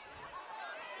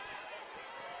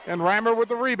 And Reimer with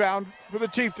the rebound for the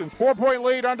Chieftains. 4-point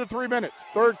lead under 3 minutes.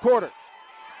 Third quarter.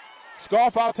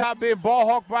 Scoff out top being ball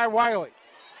hawked by Wiley.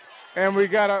 And we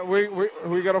got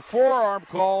a forearm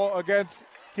call against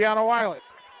Kiana Wiley.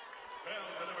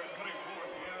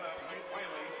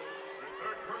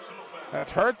 That's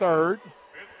her third.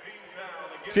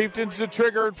 Chieftains to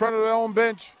trigger in front of their own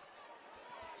bench.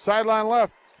 Sideline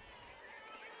left.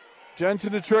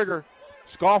 Jensen to trigger.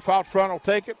 Scoff out front will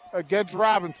take it against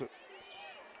Robinson.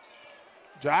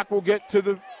 Jock will get to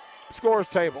the scores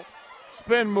table.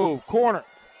 Spin move, corner.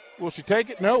 Will she take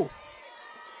it? No.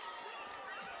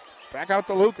 Back out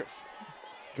to Lucas.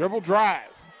 Dribble drive.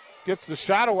 Gets the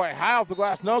shot away. High off the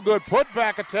glass. No good. Put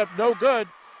back attempt. No good.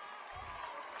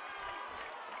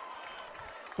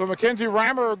 But Mackenzie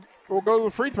Reimer will go to the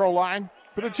free throw line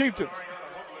for the Chieftains.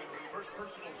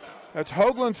 That's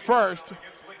Hoagland's first.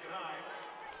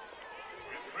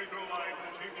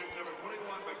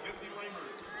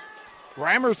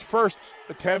 Reimer's first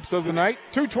attempts of the night.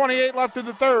 2:28 left in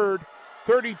the third.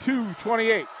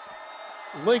 32-28.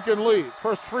 Lincoln leads.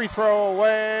 First free throw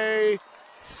away.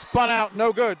 Spun out.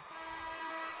 No good.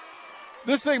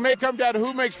 This thing may come down to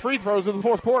who makes free throws in the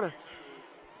fourth quarter.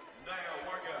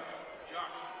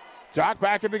 Jock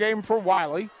back in the game for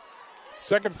Wiley.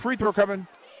 Second free throw coming.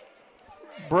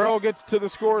 Brill gets to the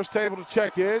scorer's table to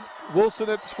check in. Wilson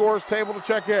at the scorer's table to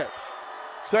check in.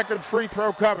 Second free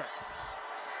throw coming.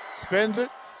 Spins it.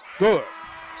 Good.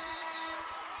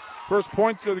 First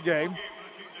points of the game.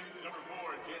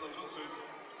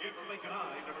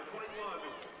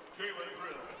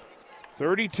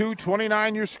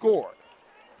 32-29 your score.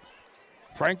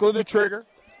 Franklin the trigger.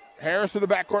 Harris in the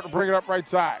backcourt to bring it up right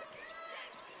side.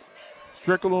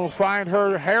 Strickland will find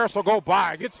her. Harris will go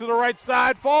by. Gets to the right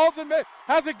side. Falls and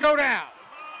has it go down.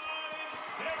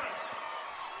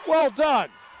 Well done.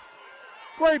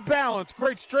 Great balance.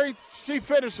 Great strength. She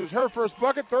finishes her first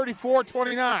bucket,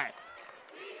 34-29.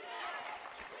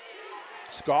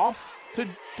 Scoff to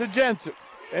Jensen.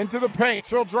 Into the paint.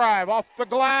 She'll drive off the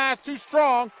glass. Too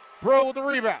strong. Bro with the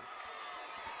rebound.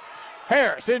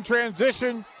 Harris in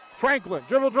transition. Franklin,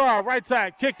 dribble drive, right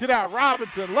side, kicked it out.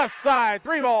 Robinson, left side,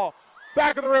 three ball.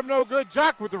 Back of the rim, no good.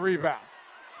 Jock with the rebound.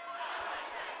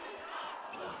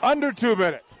 Under 2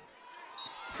 minutes.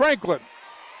 Franklin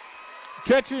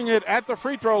catching it at the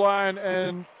free throw line,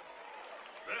 and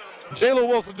Jayla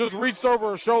Wilson just reached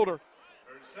over her shoulder.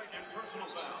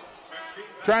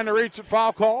 Trying to reach it,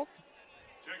 foul call.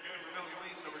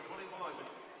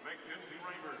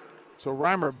 So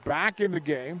Reimer back in the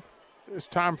game. It's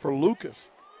time for Lucas.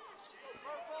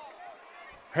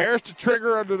 Harris to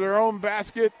trigger under their own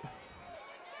basket.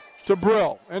 To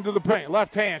Brill, into the paint,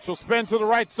 left hand. She'll spin to the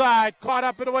right side. Caught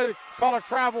up in the way they call a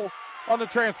travel on the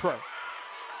transfer.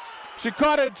 She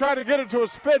caught it and tried to get it to a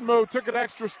spin move. Took an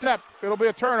extra step. It'll be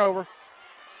a turnover.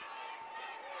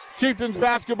 Chieftains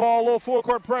basketball, a little full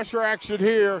court pressure action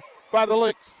here by the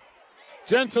Lynx.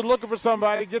 Jensen looking for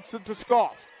somebody, gets it to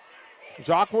Scoff.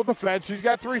 Jacques will defend. She's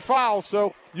got 3 fouls,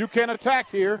 so you can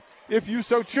attack here if you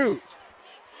so choose.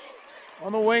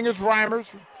 On the wing is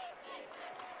Reimers.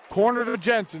 Corner to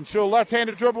Jensen. She'll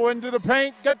left-handed dribble into the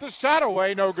paint. Get the shot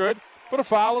away. No good. But a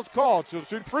foul is called. She'll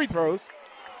shoot free throws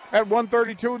at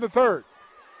 1:32 in the third.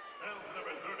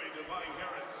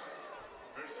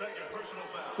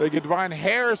 They get Divine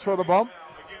Harris for the bump.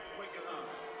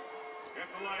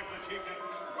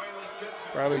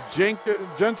 Riley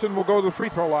Jensen will go to the free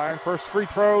throw line. First free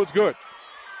throw is good.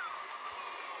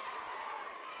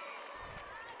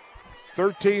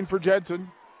 13 for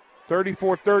Jensen.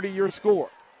 34-30 your score.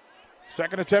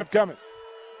 Second attempt coming.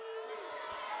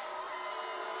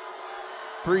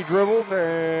 3 dribbles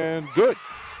and good.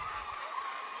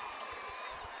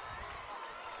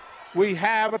 We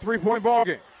have a 3-point ball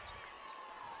game.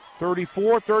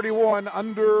 34-31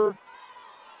 under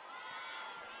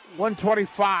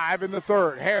 125 in the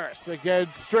third. Harris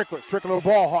against Strickland. Strickland a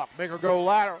ball hawk. Make her go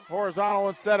lateral, horizontal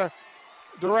instead of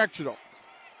directional.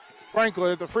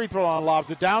 Franklin at the free throw line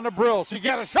lobs it down to Brill. She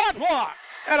got a shot block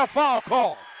and a foul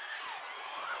call.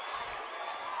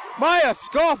 Maya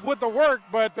Scoff with the work,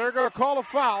 but they're going to call a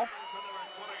foul.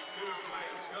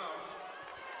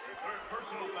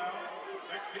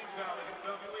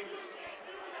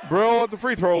 Brill at the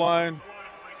free throw line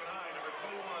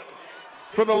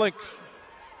for the Lynx.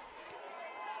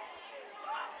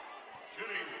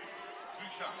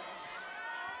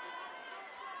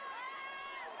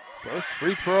 First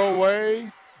free throw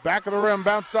away. Back of the rim,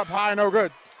 bounced up high, no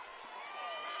good.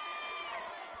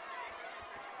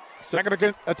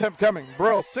 Second attempt coming.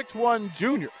 Brill, 6'1"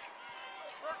 junior.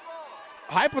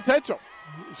 High potential.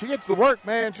 She gets the work,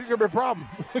 man. She's going to be a problem.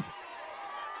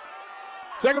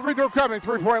 Second free throw coming.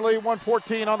 3-point lead,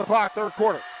 1:14 on the clock, third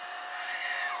quarter.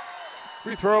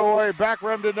 Free throw away, back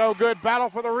rim to no good. Battle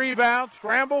for the rebound.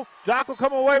 Scramble. Jock will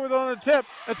come away with it on the tip,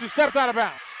 and she stepped out of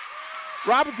bounds.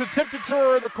 Robinson tipped it to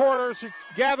her in the corner. She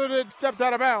gathered it and stepped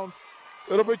out of bounds.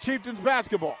 It'll be Chieftains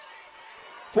basketball.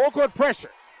 Full court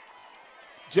pressure.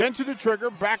 Jensen to trigger,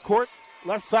 backcourt,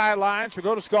 left sideline. She'll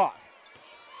go to Scoff.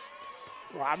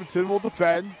 Robinson will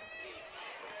defend.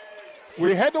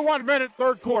 We head to 1 minute,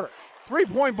 third quarter.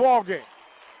 3-point ball game.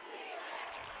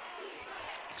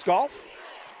 Scoff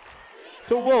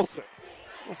to Wilson.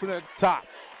 Wilson at the top.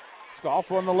 Scoff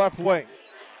on the left wing.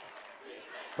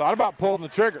 Thought about pulling the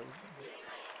trigger.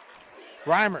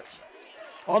 Reimers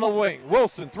on the wing.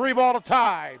 Wilson, 3-ball to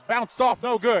tie. Bounced off,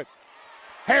 no good.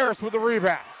 Harris with the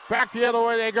rebound. Back the other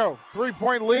way they go.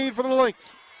 3-point lead for the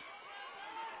Lynx.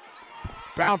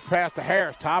 Bounce pass to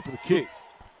Harris, top of the key.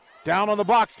 Down on the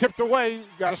box, tipped away.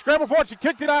 Got a scramble for it. She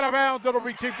kicked it out of bounds. It'll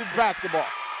be Chieftains basketball.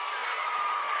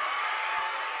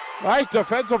 Nice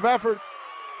defensive effort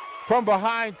from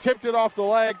behind. Tipped it off the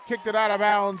leg, kicked it out of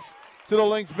bounds to the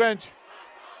Lynx bench.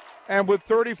 And with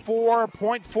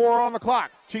 34.4 on the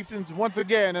clock, Chieftains once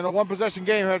again in a one-possession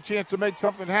game have a chance to make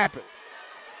something happen.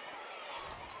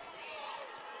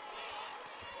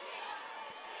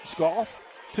 Scoff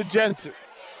to Jensen.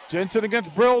 Jensen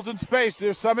against Brills in space.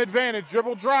 There's some advantage.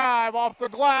 Dribble drive off the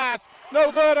glass.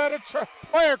 No good at a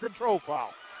player control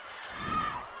foul.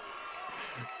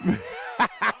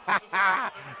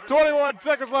 21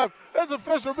 seconds left. This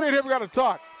official beat him. We got to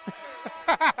talk.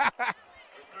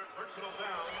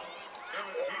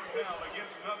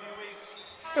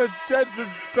 It's Jensen's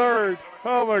third.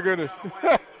 Oh, my goodness.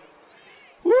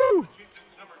 Woo.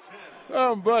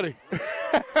 Oh, buddy.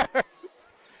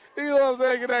 He loves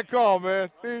making that call,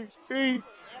 man. He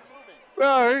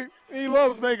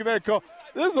loves making that call.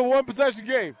 This is a one-possession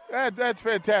game. That's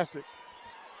fantastic.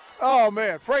 Oh,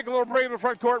 man. Frank, a little break in the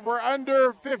front court. We're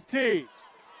under 15.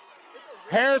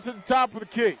 Harris at the top of the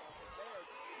key.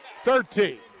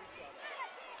 13.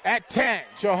 At 10,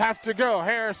 she'll have to go.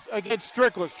 Harris against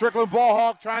Strickland. Strickland ball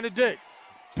hawk trying to dig.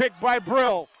 Picked by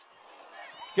Brill.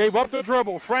 Gave up the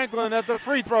dribble. Franklin at the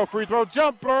free throw. Free throw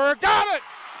jumper. Got it!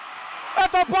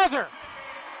 At the buzzer.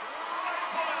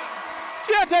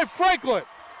 Giante Franklin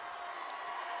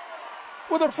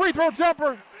with a free throw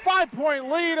jumper. 5-point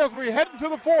lead as we head into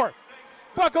the fourth.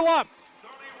 Buckle up.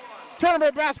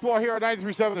 Tournament basketball here at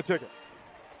 93.7 The Ticket.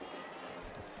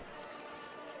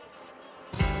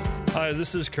 Hi,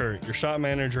 this is Kurt, your shop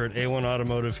manager at A1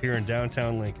 Automotive here in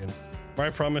downtown Lincoln. My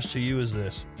promise to you is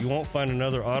this: you won't find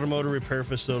another automotive repair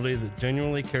facility that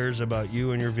genuinely cares about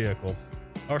you and your vehicle.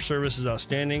 Our service is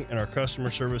outstanding and our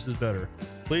customer service is better.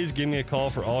 Please give me a call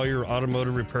for all your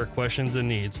automotive repair questions and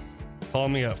needs. Call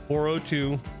me at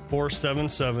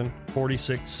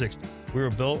 402-477-4660. We were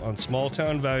built on small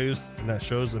town values, and that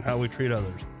shows in how we treat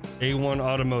others. A1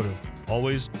 Automotive,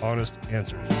 always honest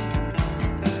answers.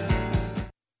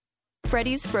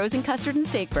 Freddy's Frozen Custard and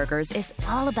Steak Burgers is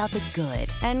all about the good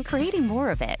and creating more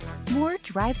of it. More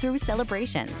drive-through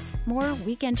celebrations, more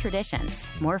weekend traditions,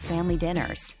 more family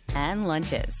dinners and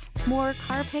lunches, more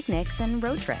car picnics and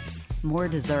road trips, more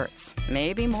desserts,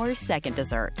 maybe more second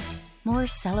desserts, more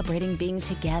celebrating being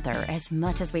together as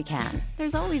much as we can.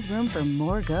 There's always room for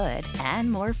more good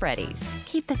and more Freddy's.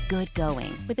 Keep the good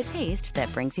going with a taste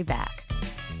that brings you back.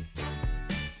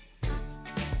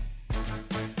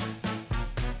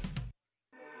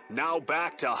 Now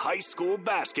back to high school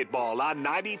basketball on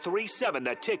 93.7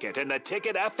 The Ticket and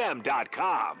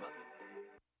theticketfm.com.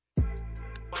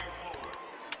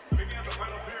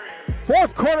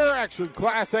 Fourth quarter action,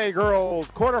 Class A girls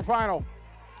quarterfinal.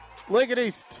 Lincoln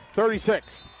East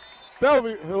 36,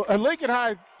 Lincoln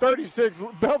High 36,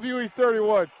 Bellevue East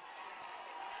 31.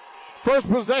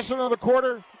 First possession of the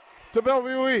quarter to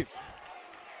Bellevue East.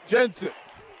 Jensen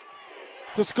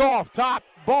to Scoff, top,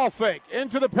 ball fake,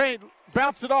 into the paint,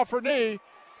 bounced it off her knee.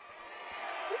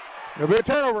 There'll be a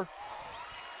turnover.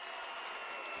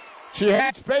 She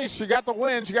had space, she got the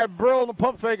win, she got Brill in the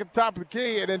pump fake at the top of the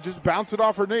key, and then just bounced it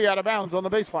off her knee out of bounds on the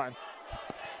baseline.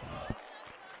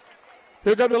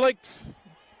 Here come the Lakes.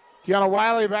 Kiana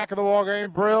Wiley back in the ball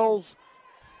game. Brills,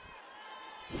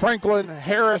 Franklin,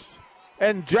 Harris,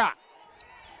 and Jock.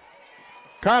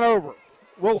 Conover,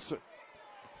 Wilson,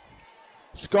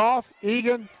 Scoff,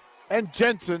 Egan, and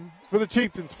Jensen for the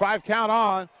Chieftains. 5 count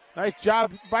on. Nice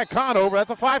job by Conover. That's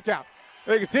a 5 count.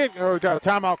 You can see it. Oh, we got a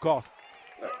timeout call.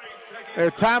 A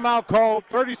timeout call.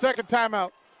 30-second timeout.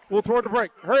 We'll throw it to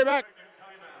break. Hurry back.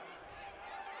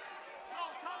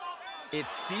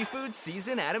 It's seafood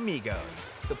season at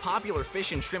Amigos. The popular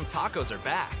fish and shrimp tacos are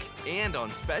back and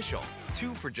on special.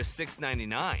 2 for just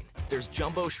 $6.99. There's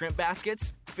jumbo shrimp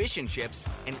baskets, fish and chips,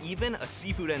 and even a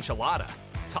seafood enchilada.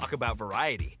 Talk about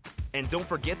variety. And don't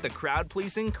forget the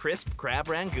crowd-pleasing crisp crab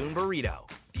rangoon burrito.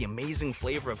 The amazing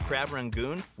flavor of crab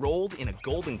rangoon rolled in a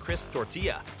golden crisp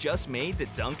tortilla just made to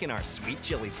dunk in our sweet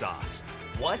chili sauce.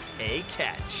 What a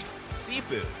catch.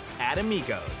 Seafood at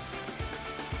Amigos.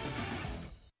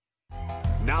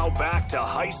 Now back to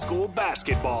high school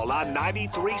basketball on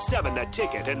 93.7 The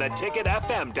Ticket and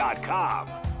theticketfm.com.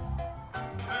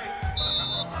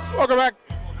 Welcome back.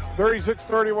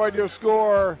 36-31 your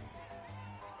score.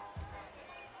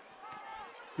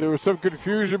 There was some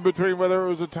confusion between whether it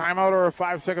was a timeout or a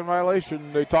 5-second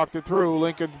violation. They talked it through.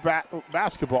 Lincoln's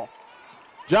basketball.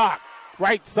 Jock,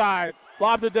 right side,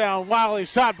 lobbed it down. Wiley,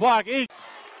 shot block.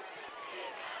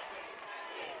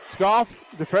 Scoff,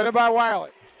 defended by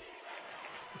Wiley.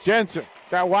 Jensen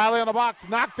got Wiley on the box,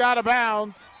 knocked out of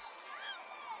bounds.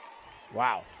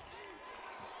 Wow.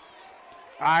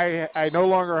 I no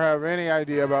longer have any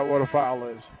idea about what a foul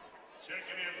is.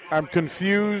 I'm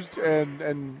confused,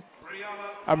 and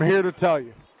I'm here to tell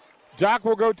you. Jock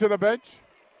will go to the bench.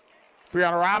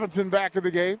 Brianna Robinson back in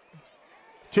the game.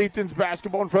 Chieftains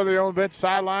basketball in front of their own bench,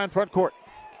 sideline, front court.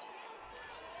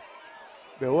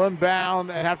 They'll inbound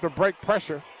and have to break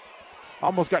pressure.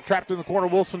 Almost got trapped in the corner.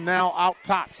 Wilson now out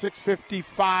top.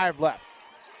 6:55 left.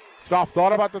 Scoff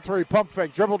thought about the three. Pump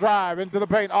fake. Dribble drive into the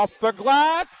paint. Off the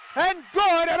glass. And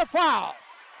good, and a foul.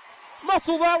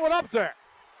 Muscle that one up there.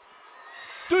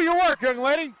 Do your work, young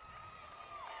lady.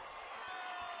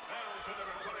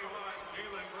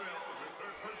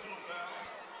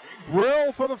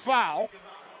 Brill for the foul.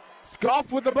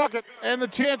 Scoff with the bucket and the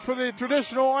chance for the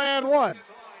traditional and one.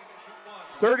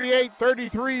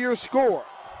 38-33 your score.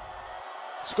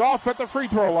 Scoff at the free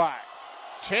throw line.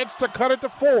 Chance to cut it to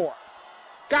 4.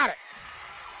 Got it.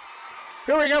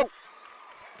 Here we go.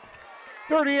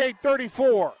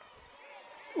 38-34.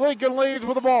 Lincoln leads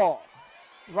with the ball.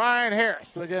 Ryan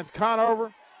Harris against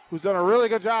Conover, who's done a really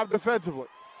good job defensively.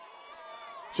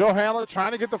 She'll handle it,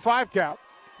 trying to get the 5 count.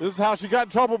 This is how she got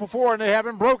in trouble before, and they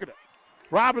haven't broken it.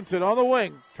 Robinson on the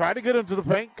wing, tried to get into the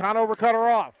paint. Conover cut her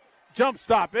off. Jump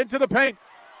stop into the paint.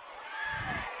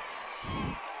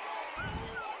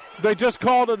 They just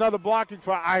called another blocking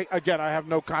foul. I have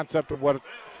no concept of what it.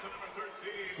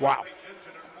 Wow.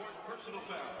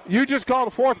 You just called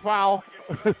a 4th foul.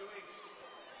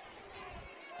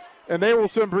 And they will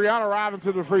send Brianna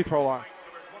Robinson to the free throw line.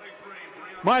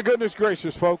 My goodness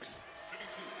gracious, folks.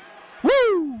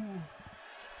 Woo!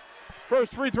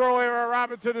 First free throw error,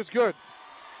 Robinson is good.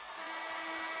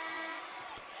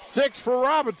 6 for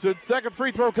Robinson. Second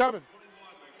free throw coming.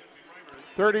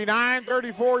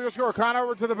 39-34 your score.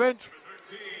 Conover to the bench.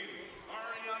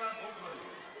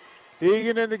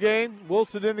 Egan in the game.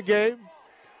 Wilson in the game.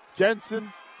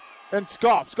 Jensen and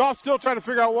Scoff. Scoff still trying to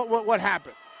figure out what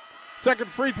happened.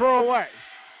 Second free throw away.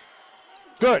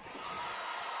 Good.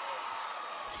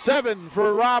 7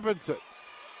 for Robinson.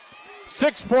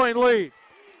 6-point lead.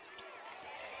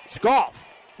 Scoff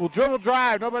will dribble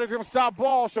drive. Nobody's going to stop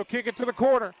ball. She'll kick it to the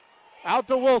corner. Out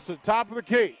to Wilson, top of the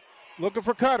key. Looking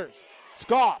for cutters.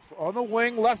 Scoff on the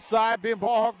wing, left side, being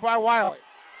ball hawked by Wiley.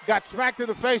 Got smacked in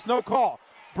the face, no call.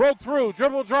 Broke through,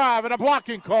 dribble drive, and a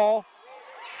blocking call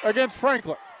against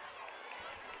Franklin.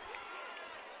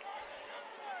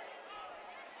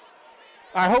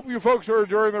 I hope you folks are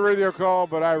enjoying the radio call,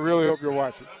 but I really hope you're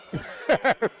watching.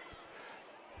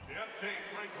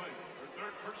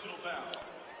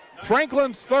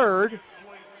 Franklin's third.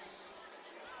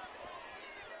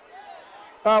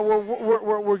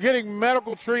 We're getting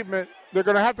medical treatment. They're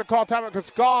going to have to call timeout because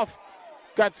Scoff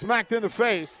got smacked in the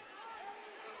face.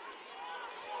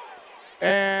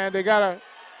 And they got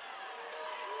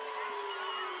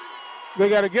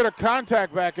to get a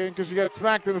contact back in because she got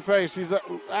smacked in the face. She's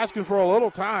asking for a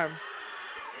little time.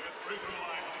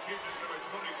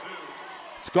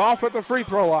 Scoff at the free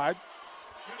throw line.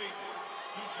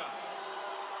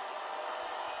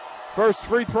 First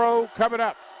free throw coming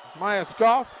up. Maya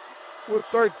Scoff with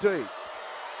 13.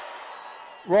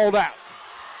 Rolled out.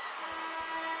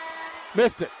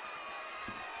 Missed it.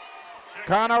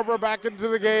 Conover back into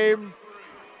the game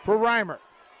for Reimer.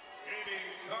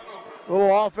 A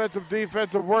little offensive,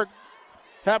 defensive work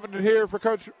happening here for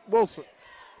Coach Wilson.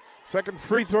 Second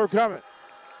free throw coming.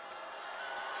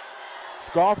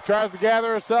 Scoff tries to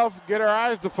gather herself, get her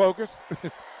eyes to focus.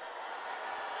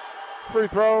 Free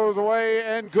throws away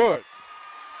and good.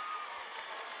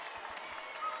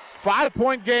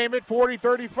 5-point game at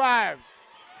 40-35.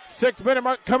 6-minute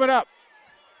mark coming up.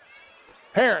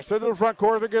 Harris into the front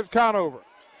court against Conover.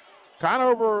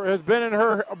 Conover has been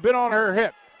on her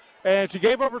hip, and she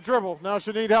gave up her dribble. Now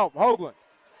she needs help. Hoagland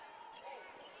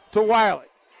to Wiley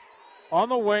on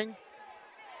the wing.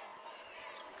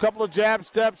 Couple of jab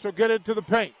steps. She'll get into the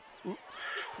paint.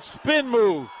 Spin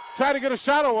move. Try to get a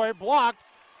shot away. Blocked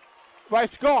by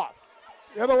Scoff.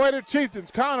 The other way to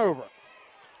Chieftains. Conover.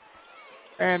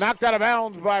 And knocked out of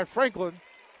bounds by Franklin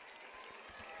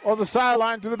on the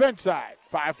sideline to the bench side.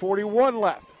 5:41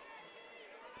 left.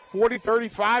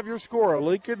 40-35 your score.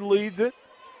 Lincoln leads it.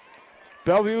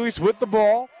 Bellevue East with the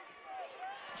ball.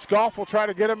 Scoff will try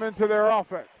to get them into their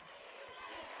offense.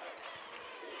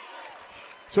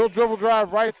 She'll dribble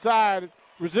drive right side.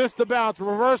 Resist the bounce.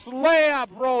 Reverse layup.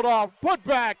 Rolled off. Put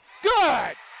back.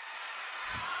 Good.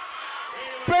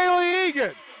 Bailey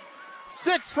Egan.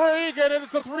 6 for Egan, and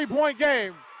it's a 3-point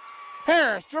game.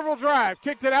 Harris, dribble drive.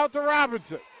 Kicked it out to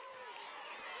Robinson.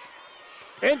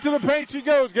 Into the paint she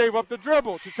goes. Gave up the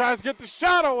dribble. She tries to get the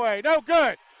shot away. No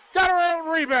good. Got her own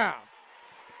rebound.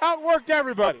 Outworked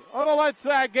everybody. On the light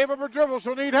side. Gave up her dribble.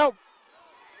 She'll need help.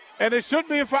 And it should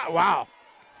be a foul. Wow.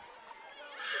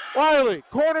 Wiley,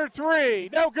 corner 3.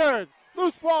 No good.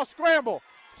 Loose ball scramble.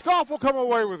 Scoff will come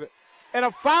away with it. And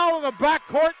a foul in the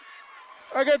backcourt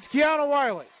against Kiana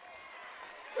Wiley.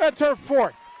 That's her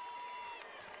 4th.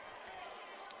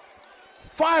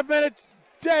 5 minutes,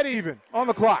 dead even on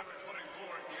the clock.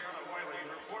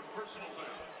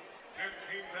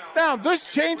 Now,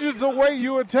 this changes the way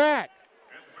you attack.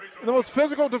 The most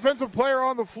physical defensive player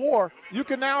on the floor, you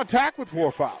can now attack with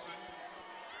 4 fouls.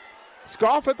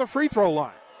 Scoff at the free throw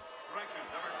line.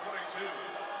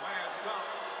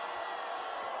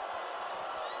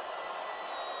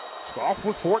 Scoff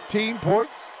with 14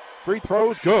 points. Free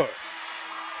throws good.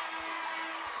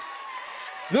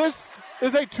 This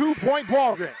is a 2-point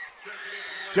ball game.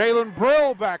 Jalen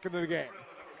Brill back into the game.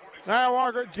 Now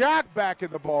Margaret Jack back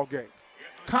in the ball game.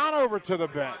 Conover to the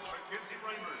bench.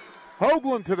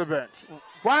 Hoagland to the bench.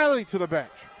 Wiley to the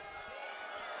bench.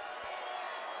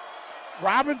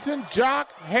 Robinson,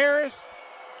 Jock, Harris,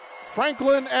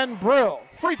 Franklin, and Brill.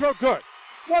 Free throw good.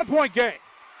 1-point game.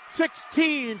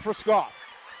 16 for Scoff.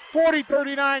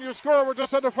 40-39 your score. We're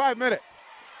just under 5 minutes.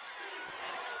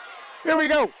 Here we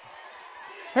go.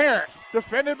 Harris,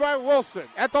 defended by Wilson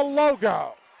at the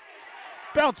logo.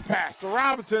 Bounce pass to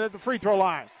Robinson at the free throw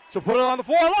line. She'll put it on the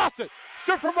floor. Lost it.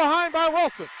 Stripped from behind by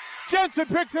Wilson. Jensen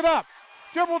picks it up.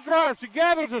 Dribble drive. She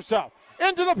gathers herself.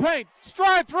 Into the paint.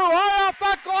 Stride through. High off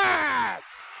the glass.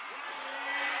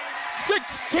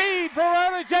 16 for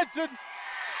Riley Jensen.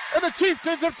 And the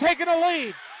Chieftains have taken a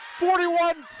lead.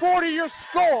 41-40 your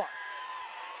score.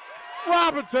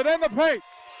 Robinson in the paint.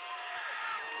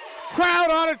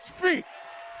 Crowd on its feet.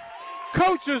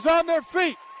 Coaches on their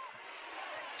feet.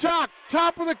 Jock,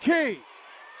 top of the key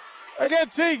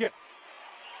against Egan.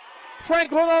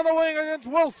 Franklin on the wing against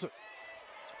Wilson.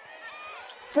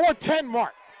 4:10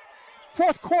 mark.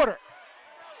 4th quarter.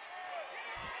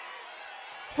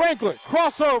 Franklin,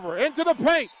 crossover into the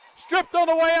paint. Stripped on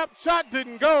the way up. Shot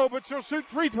didn't go, but she'll shoot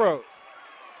free throws.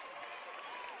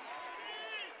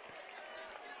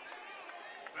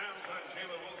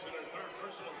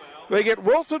 They get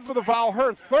Wilson for the foul,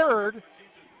 her 3rd.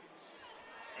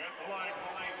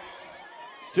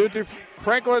 Juju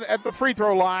Franklin at the free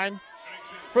throw line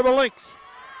for the Lynx.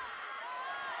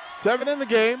 7 in the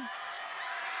game.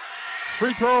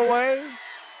 Free throw away.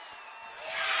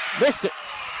 Missed it.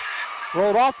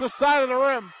 Rolled off the side of the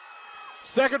rim.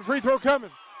 2nd free throw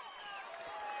coming.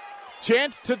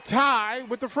 Chance to tie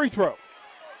with the free throw.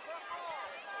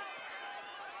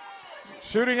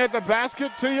 Shooting at the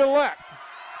basket to your left.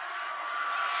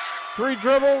 3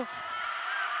 dribbles.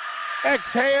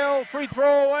 Exhale. Free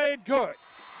throw away. Good.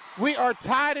 We are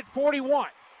tied at 41.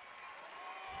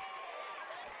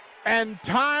 And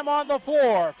time on the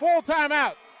floor. Full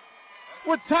timeout.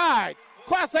 We're tied.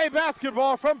 Class A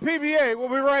basketball from PBA. We'll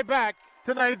be right back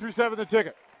to 93.7 The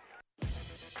Ticket.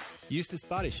 Eustace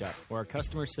Body Shop, where our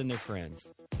customers send their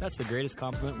friends. That's the greatest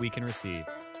compliment we can receive.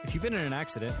 If you've been in an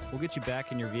accident, we'll get you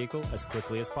back in your vehicle as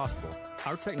quickly as possible.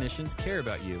 Our technicians care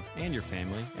about you and your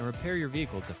family and repair your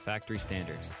vehicle to factory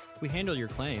standards. We handle your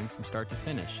claim from start to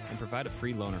finish and provide a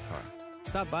free loaner car.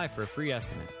 Stop by for a free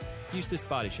estimate. Eustace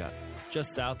Body Shop,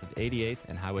 just south of 88th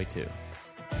and Highway 2.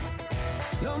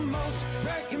 The most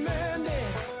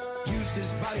recommended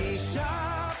Eustace Body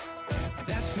Shop.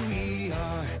 That's who we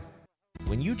are.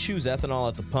 When you choose ethanol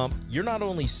at the pump, you're not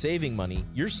only saving money,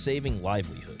 you're saving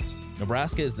livelihoods.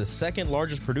 Nebraska is the 2nd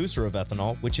largest producer of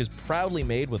ethanol, which is proudly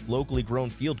made with locally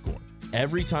grown field corn.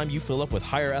 Every time you fill up with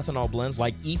higher ethanol blends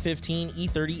like E15,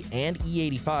 E30, and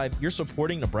E85, you're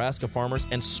supporting Nebraska farmers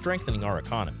and strengthening our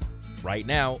economy. Right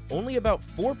now, only about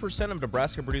 4% of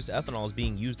Nebraska-produced ethanol is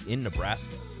being used in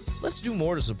Nebraska. Let's do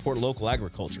more to support local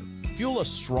agriculture. Fuel a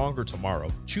stronger tomorrow.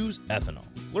 Choose ethanol.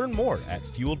 Learn more at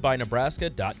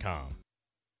fueledbynebraska.com.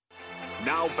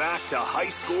 Now back to high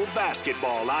school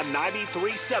basketball on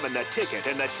 93.7 The Ticket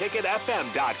and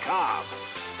theticketfm.com.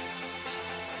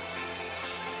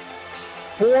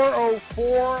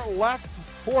 4:04 left,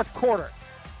 4th quarter.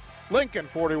 Lincoln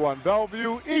 41,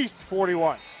 Bellevue East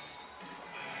 41.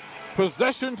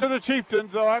 Possession to the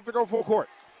Chieftains. They'll have to go full court.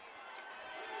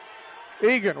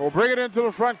 Egan will bring it into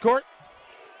the front court.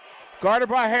 Guarded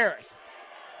by Harris.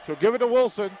 She'll give it to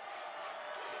Wilson.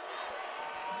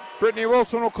 Brittany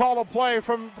Wilson will call a play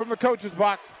from the coach's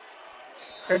box.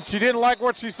 And she didn't like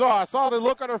what she saw. I saw the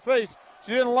look on her face.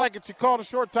 She didn't like it. She called a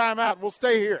short timeout. We'll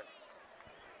stay here.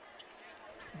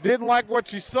 Didn't like what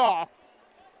she saw.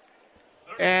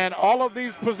 And all of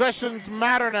these possessions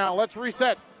matter now. Let's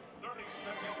reset.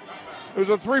 It was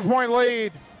a 3-point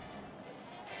lead.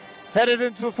 Headed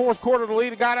into the fourth quarter, the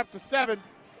lead got up to 7.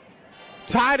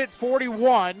 Tied at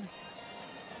 41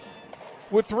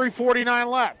 with 3:49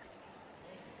 left.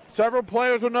 Several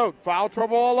players of note. Foul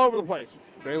trouble all over the place.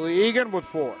 Bailey Egan with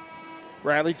 4.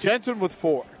 Bradley Jensen with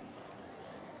 4.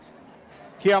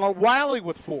 Kiana Wiley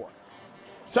with 4.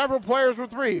 Several players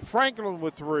with 3. Franklin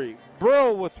with 3.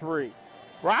 Brill with 3.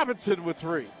 Robinson with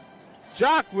 3.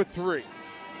 Jock with 3.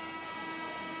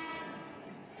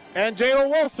 And Jayla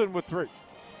Wilson with 3.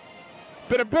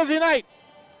 Been a busy night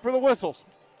for the Whistles.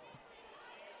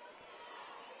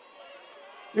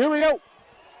 Here we go.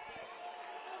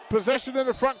 Possession in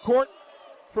the front court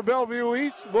for Bellevue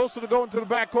East. Wilson to go into the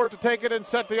back court to take it and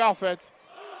set the offense.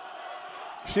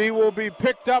 She will be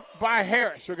picked up by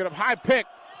Harris. She'll get a high pick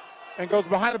and goes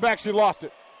behind the back. She lost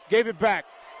it. Gave it back.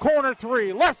 Corner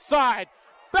 3, left side.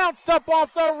 Bounced up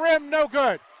off the rim, no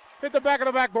good. Hit the back of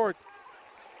the backboard.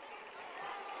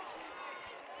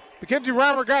 Mackenzie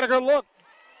Reimer got a good look.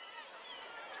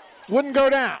 Wouldn't go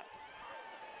down.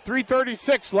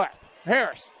 3:36 left.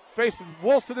 Harris facing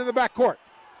Wilson in the backcourt.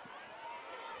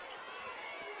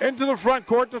 Into the front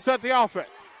court to set the offense.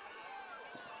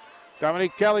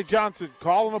 Dominique Kelly Johnson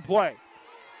calling the play.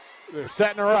 They're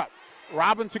setting her up.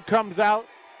 Robinson comes out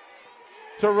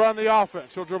to run the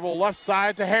offense. She'll dribble left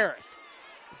side to Harris.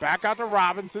 Back out to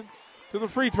Robinson to the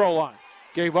free throw line.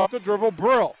 Gave up the dribble.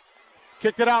 Brill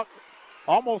kicked it out.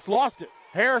 Almost lost it.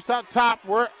 Harris out top.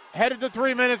 We're headed to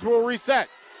 3 minutes. We'll reset.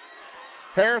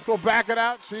 Harris will back it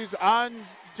out. She's on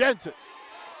Jensen.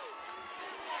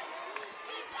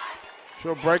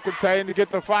 She'll break the chain to get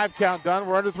the 5 count done.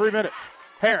 We're under 3 minutes.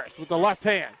 Harris with the left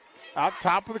hand. Out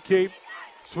top of the key.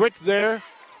 Switch there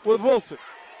with Wilson.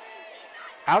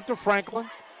 Out to Franklin.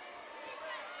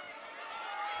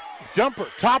 Jumper,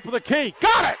 top of the key.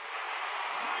 Got it!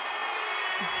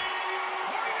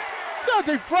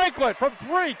 Dante Franklin from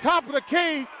 3, top of the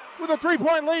key with a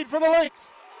 3-point lead for the Lynx.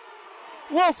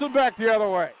 Wilson back the other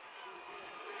way.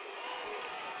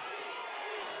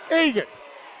 Egan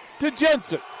to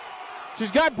Jensen.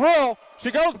 She's got Brill.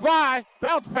 She goes by.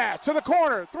 Bounce pass to the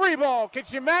corner. 3 ball. Can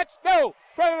she match? No.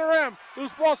 Front of the rim.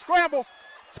 Loose ball scramble.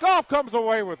 Scoff comes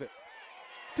away with it.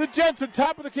 To Jensen.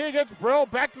 Top of the key against Brill.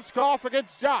 Back to Scoff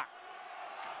against Jock.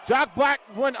 Jock Black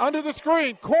went under the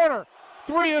screen. Corner.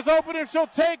 3 is open and she'll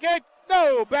take it.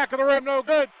 No. Back of the rim. No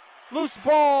good. Loose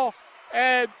ball.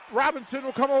 And Robinson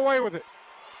will come away with it.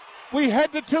 We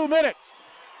head to 2 minutes.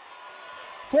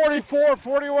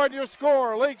 44-41 your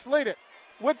score. Lynx lead it.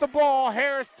 With the ball,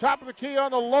 Harris top of the key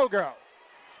on the logo.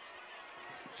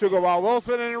 She'll go by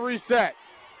Wilson and reset.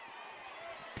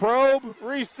 Probe,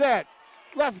 reset.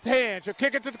 Left hand, she'll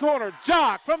kick it to the corner.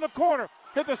 Jock from the corner,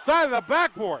 hit the side of the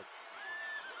backboard.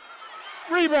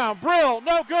 Rebound, Brill,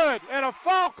 no good. And a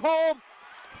foul called.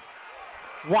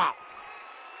 Wow.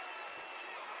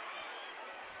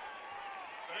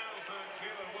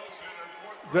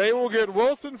 They will get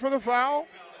Wilson for the foul.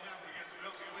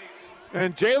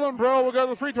 And Jalen Brill will go to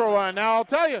the free throw line. Now, I'll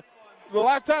tell you, the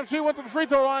last time she went to the free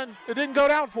throw line, it didn't go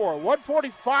down for her.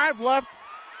 1:45 left.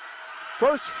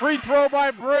 First free throw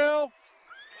by Brill.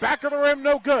 Back of the rim,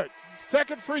 no good.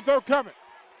 Second free throw coming.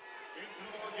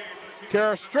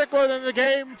 Kara Strickland in the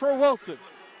game for Wilson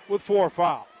with 4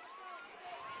 fouls.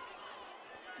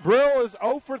 Brill is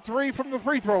 0 for 3 from the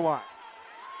free throw line.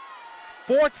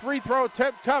 4th free throw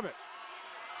attempt coming.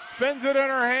 Spins it in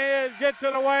her hand, gets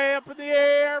it away up in the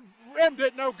air, rimmed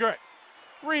it, no good.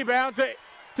 Rebound to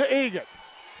Egan.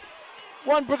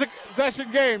 1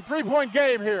 possession game, 3-point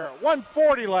game here.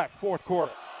 1:40 left, fourth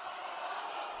quarter.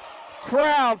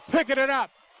 Crowd picking it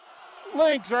up.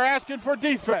 Lynx are asking for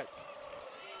defense.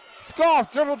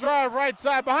 Scoff, dribble drive right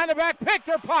side, behind the back, picked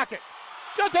her pocket.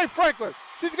 Jonte Franklin,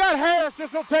 she's got Harris,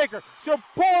 she'll take her. She'll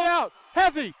pull it out.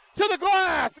 Hezzy to the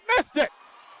glass, missed it.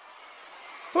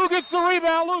 Who gets the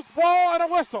rebound? Loose ball and a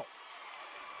whistle.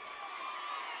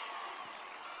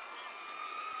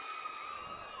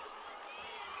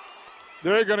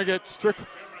 They're going to get Strickland.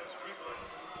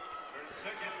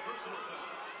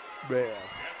 Bad.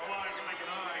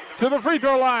 To the free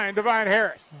throw line, Divine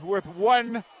Harris with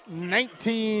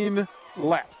 1:19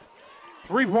 left.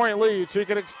 3-point lead. She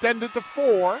can extend it to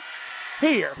 4.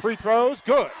 Here, free throws,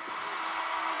 good.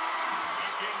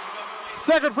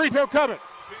 Second free throw coming.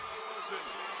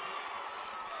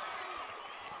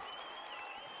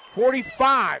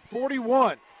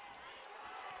 45-41.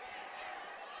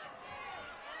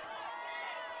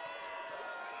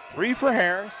 3 for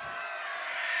Harris.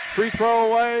 Free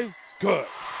throw away. Good.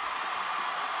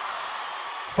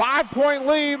 5-point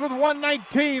lead with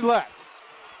 1:19 left.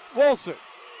 Wilson.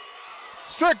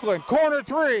 Strickland, corner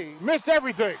 3. Missed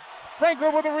everything.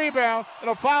 Franklin with a rebound and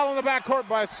a foul in the backcourt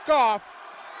by Scoff.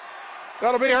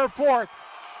 That'll be her 4th.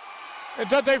 And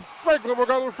Jante Franklin will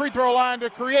go to the free throw line to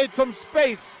create some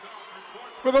space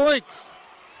for the Lynx.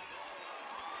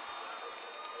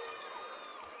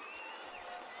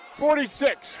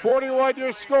 46-41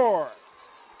 your score.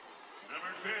 Number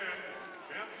 10,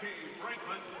 MT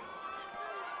Franklin,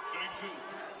 shooting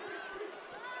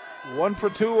 2. 1 for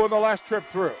 2 on the last trip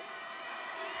through.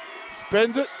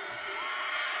 Spins it.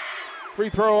 Free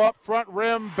throw up, front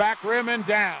rim, back rim, and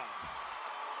down.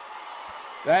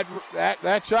 That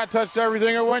shot touched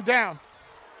everything. It went down.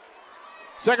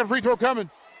 Second free throw coming.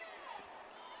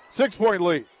 6-point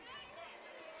lead.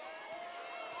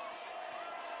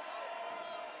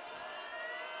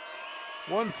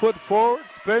 One foot forward,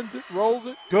 spins it, rolls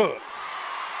it. Good.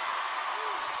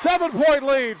 7-point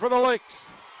lead for the Lynx.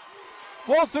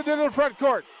 Wilson into the front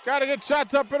court. Got to get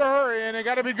shots up in a hurry, and they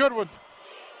got to be good ones.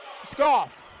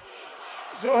 Scoff.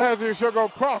 She'll go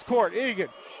cross court. Egan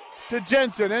to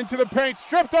Jensen, into the paint,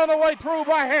 stripped on the way through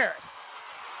by Harris.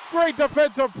 Great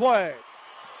defensive play.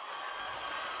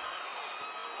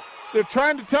 They're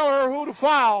trying to tell her who to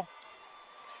foul.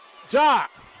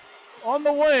 Jock on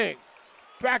the wing.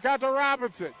 Back out to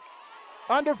Robinson.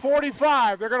 Under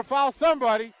 45. They're going to foul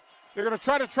somebody. They're going to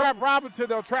try to trap Robinson.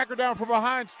 They'll track her down from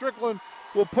behind. Strickland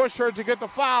will push her to get the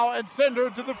foul and send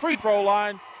her to the free throw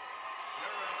line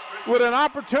with an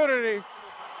opportunity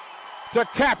to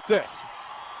cap this.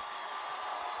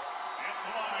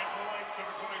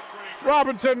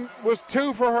 Robinson was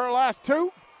 2 for her last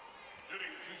 2.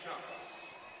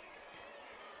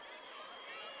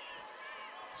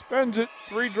 Spends it,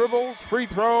 3 dribbles, free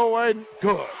throw, and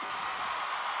good.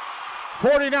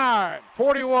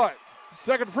 49-41.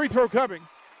 Second free throw coming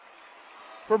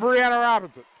for Brianna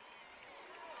Robinson.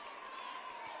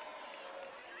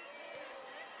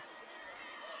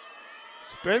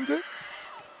 Spins it,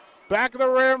 back of the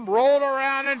rim, roll it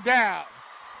around and down.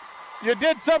 You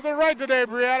did something right today,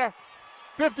 Brianna.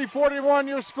 50-41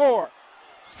 your score.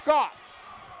 Scoff.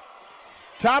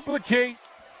 Top of the key.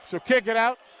 She'll kick it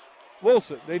out.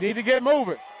 Wilson, they need to get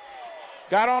moving.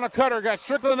 Got on a cutter, got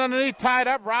Strickland underneath, tied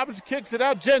up. Robinson kicks it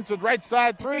out. Jensen, right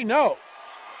side 3, no.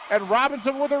 And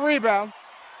Robinson with a rebound.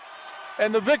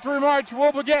 And the victory march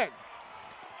will begin.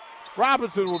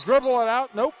 Robinson will dribble it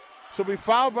out. Nope. She'll be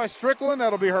fouled by Strickland.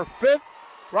 That'll be her 5th.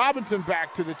 Robinson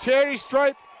back to the charity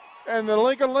stripe. And the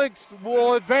Lincoln Lynx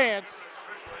will advance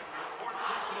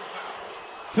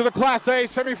to the Class A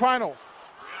semifinals.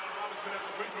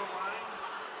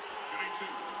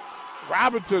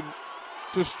 Robinson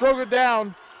to stroke it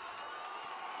down.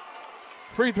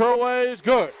 Free throw away is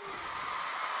good.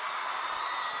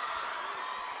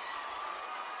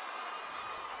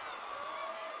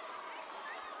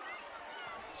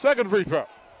 Second free throw.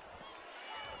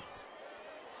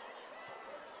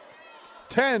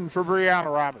 10 for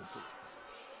Brianna Robinson.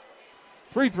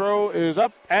 Free throw is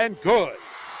up and good.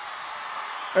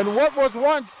 And what was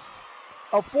once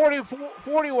a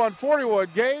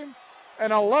 41-41 game, an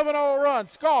 11-0 run.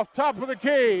 Scoff, top of the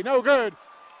key, no good.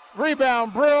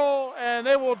 Rebound, Brill, and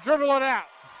they will dribble it out.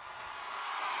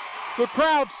 The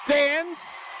crowd stands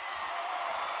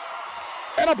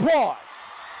and applauds.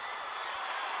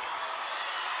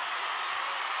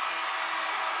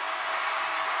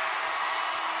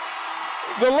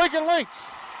 The Lincoln Lynx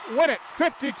win it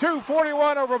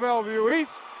 52-41 over Bellevue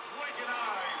East.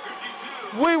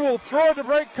 We will throw the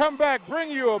break, come back,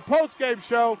 bring you a post-game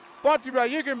show brought to you by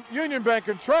Union Bank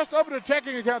and Trust. Open a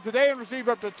checking account today and receive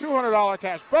up to $200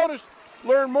 cash bonus.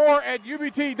 Learn more at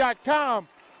ubt.com.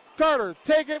 Carter,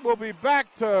 take it. We'll be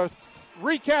back to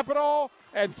recap it all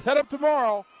and set up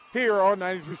tomorrow here on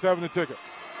 93.7 The Ticket.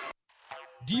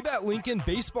 DBAT Lincoln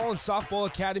Baseball and Softball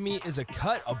Academy is a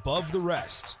cut above the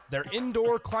rest. Their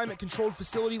indoor, climate-controlled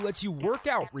facility lets you work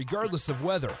out regardless of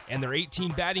weather, and their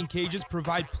 18 batting cages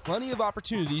provide plenty of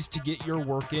opportunities to get your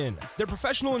work in. Their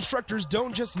professional instructors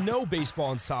don't just know baseball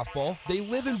and softball, they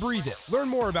live and breathe it. Learn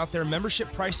more about their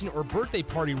membership pricing or birthday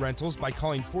party rentals by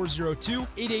calling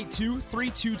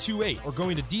 402-882-3228 or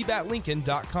going to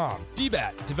dbatlincoln.com.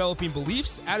 DBAT, developing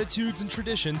beliefs, attitudes, and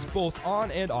traditions both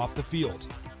on and off the field.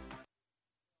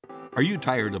 Are you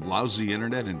tired of lousy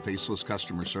internet and faceless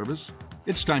customer service?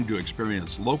 It's time to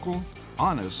experience local,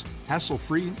 honest,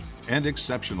 hassle-free, and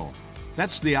exceptional.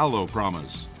 That's the Allo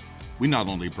promise. We not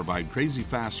only provide crazy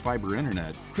fast fiber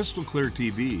internet, crystal clear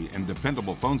TV, and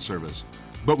dependable phone service,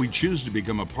 But we choose to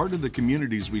become a part of the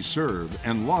communities we serve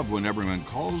and love when everyone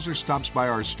calls or stops by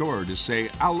our store to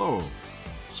say "Allo."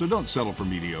 So don't settle for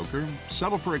mediocre.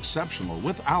 Settle for exceptional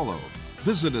with Allo.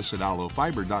 Visit us at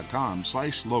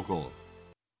allofiber.com/local.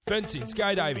 Fencing,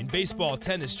 skydiving, baseball,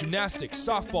 tennis, gymnastics,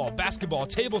 softball, basketball,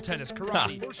 table tennis,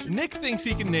 karate. Nick thinks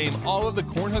he can name all of the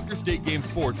Cornhusker State Game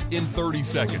sports in 30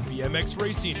 seconds. BMX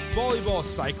racing, volleyball,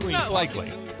 cycling. Not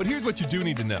likely, but here's what you do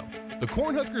need to know. The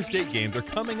Cornhusker State Games are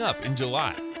coming up in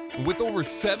July. And with over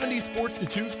 70 sports to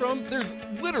choose from, there's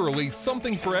literally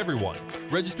something for everyone.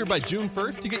 Register by June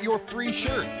 1st to get your free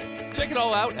shirt. Check it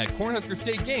all out at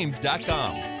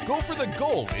CornhuskerStateGames.com. Go for the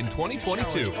gold in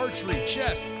 2022. Challenge, archery,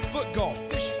 chess, foot golf,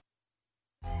 fishing.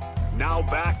 Now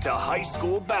back to high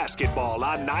school basketball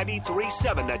on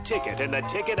 93.7 The Ticket and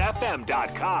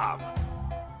theticketfm.com.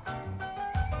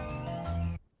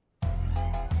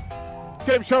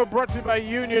 Game show brought to you by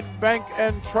Union Bank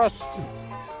and Trust.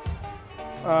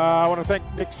 I want to thank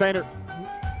Nick Sainer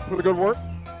for the good work.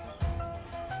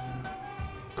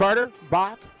 Carter,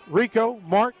 Bach, Rico,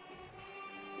 Mark,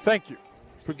 thank you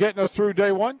for getting us through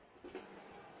day one.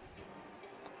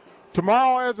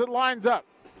 Tomorrow, as it lines up,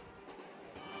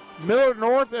 Millard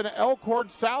North and Elkhorn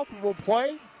South will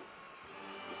play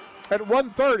at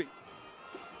 1:30.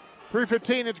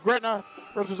 3:15, it's Gretna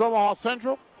versus Omaha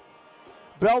Central.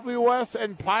 Bellevue West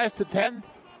and Pius to 10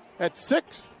 at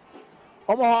 6.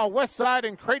 Omaha West Side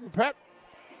and Creighton Pep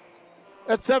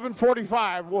at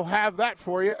 7:45. We'll have that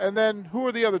for you. And then who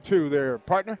are the other two there,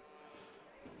 partner?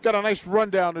 Got a nice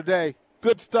rundown today.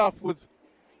 Good stuff with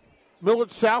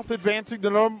Millard South advancing. The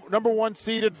number one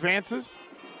seed advances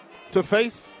to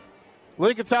face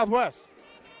Lincoln Southwest.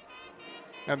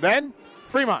 And then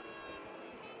Fremont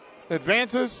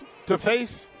advances to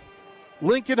face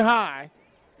Lincoln High.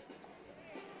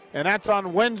 And that's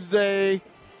on Wednesday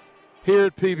here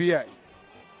at PBA.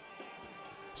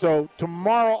 So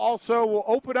tomorrow also we'll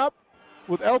open up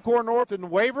with Elkhorn North and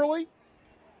Waverly.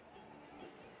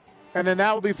 And then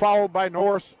that will be followed by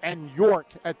Norris and York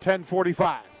at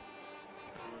 10:45.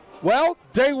 Well,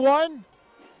 day one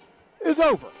is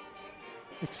over.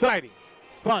 Exciting,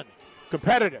 fun,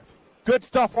 competitive, good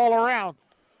stuff all around.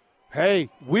 Hey,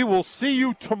 we will see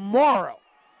you tomorrow.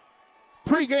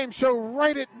 Pre-game show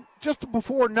right at just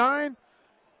before 9.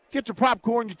 Get your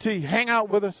popcorn, your tea, hang out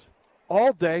with us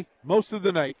all day, most of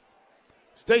the night.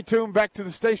 Stay tuned back to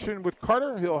the station with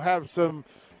Carter. He'll have some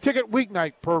ticket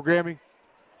weeknight programming.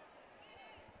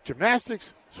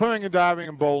 Gymnastics, swimming and diving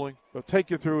and bowling. He'll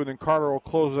take you through, and then Carter will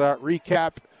close it out,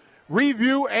 recap,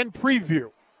 review, and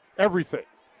preview everything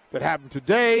that happened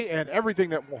today and everything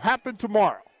that will happen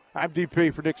tomorrow. I'm DP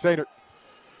for Nick Sainer.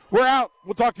 We're out.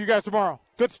 We'll talk to you guys tomorrow.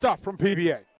 Good stuff from PBA.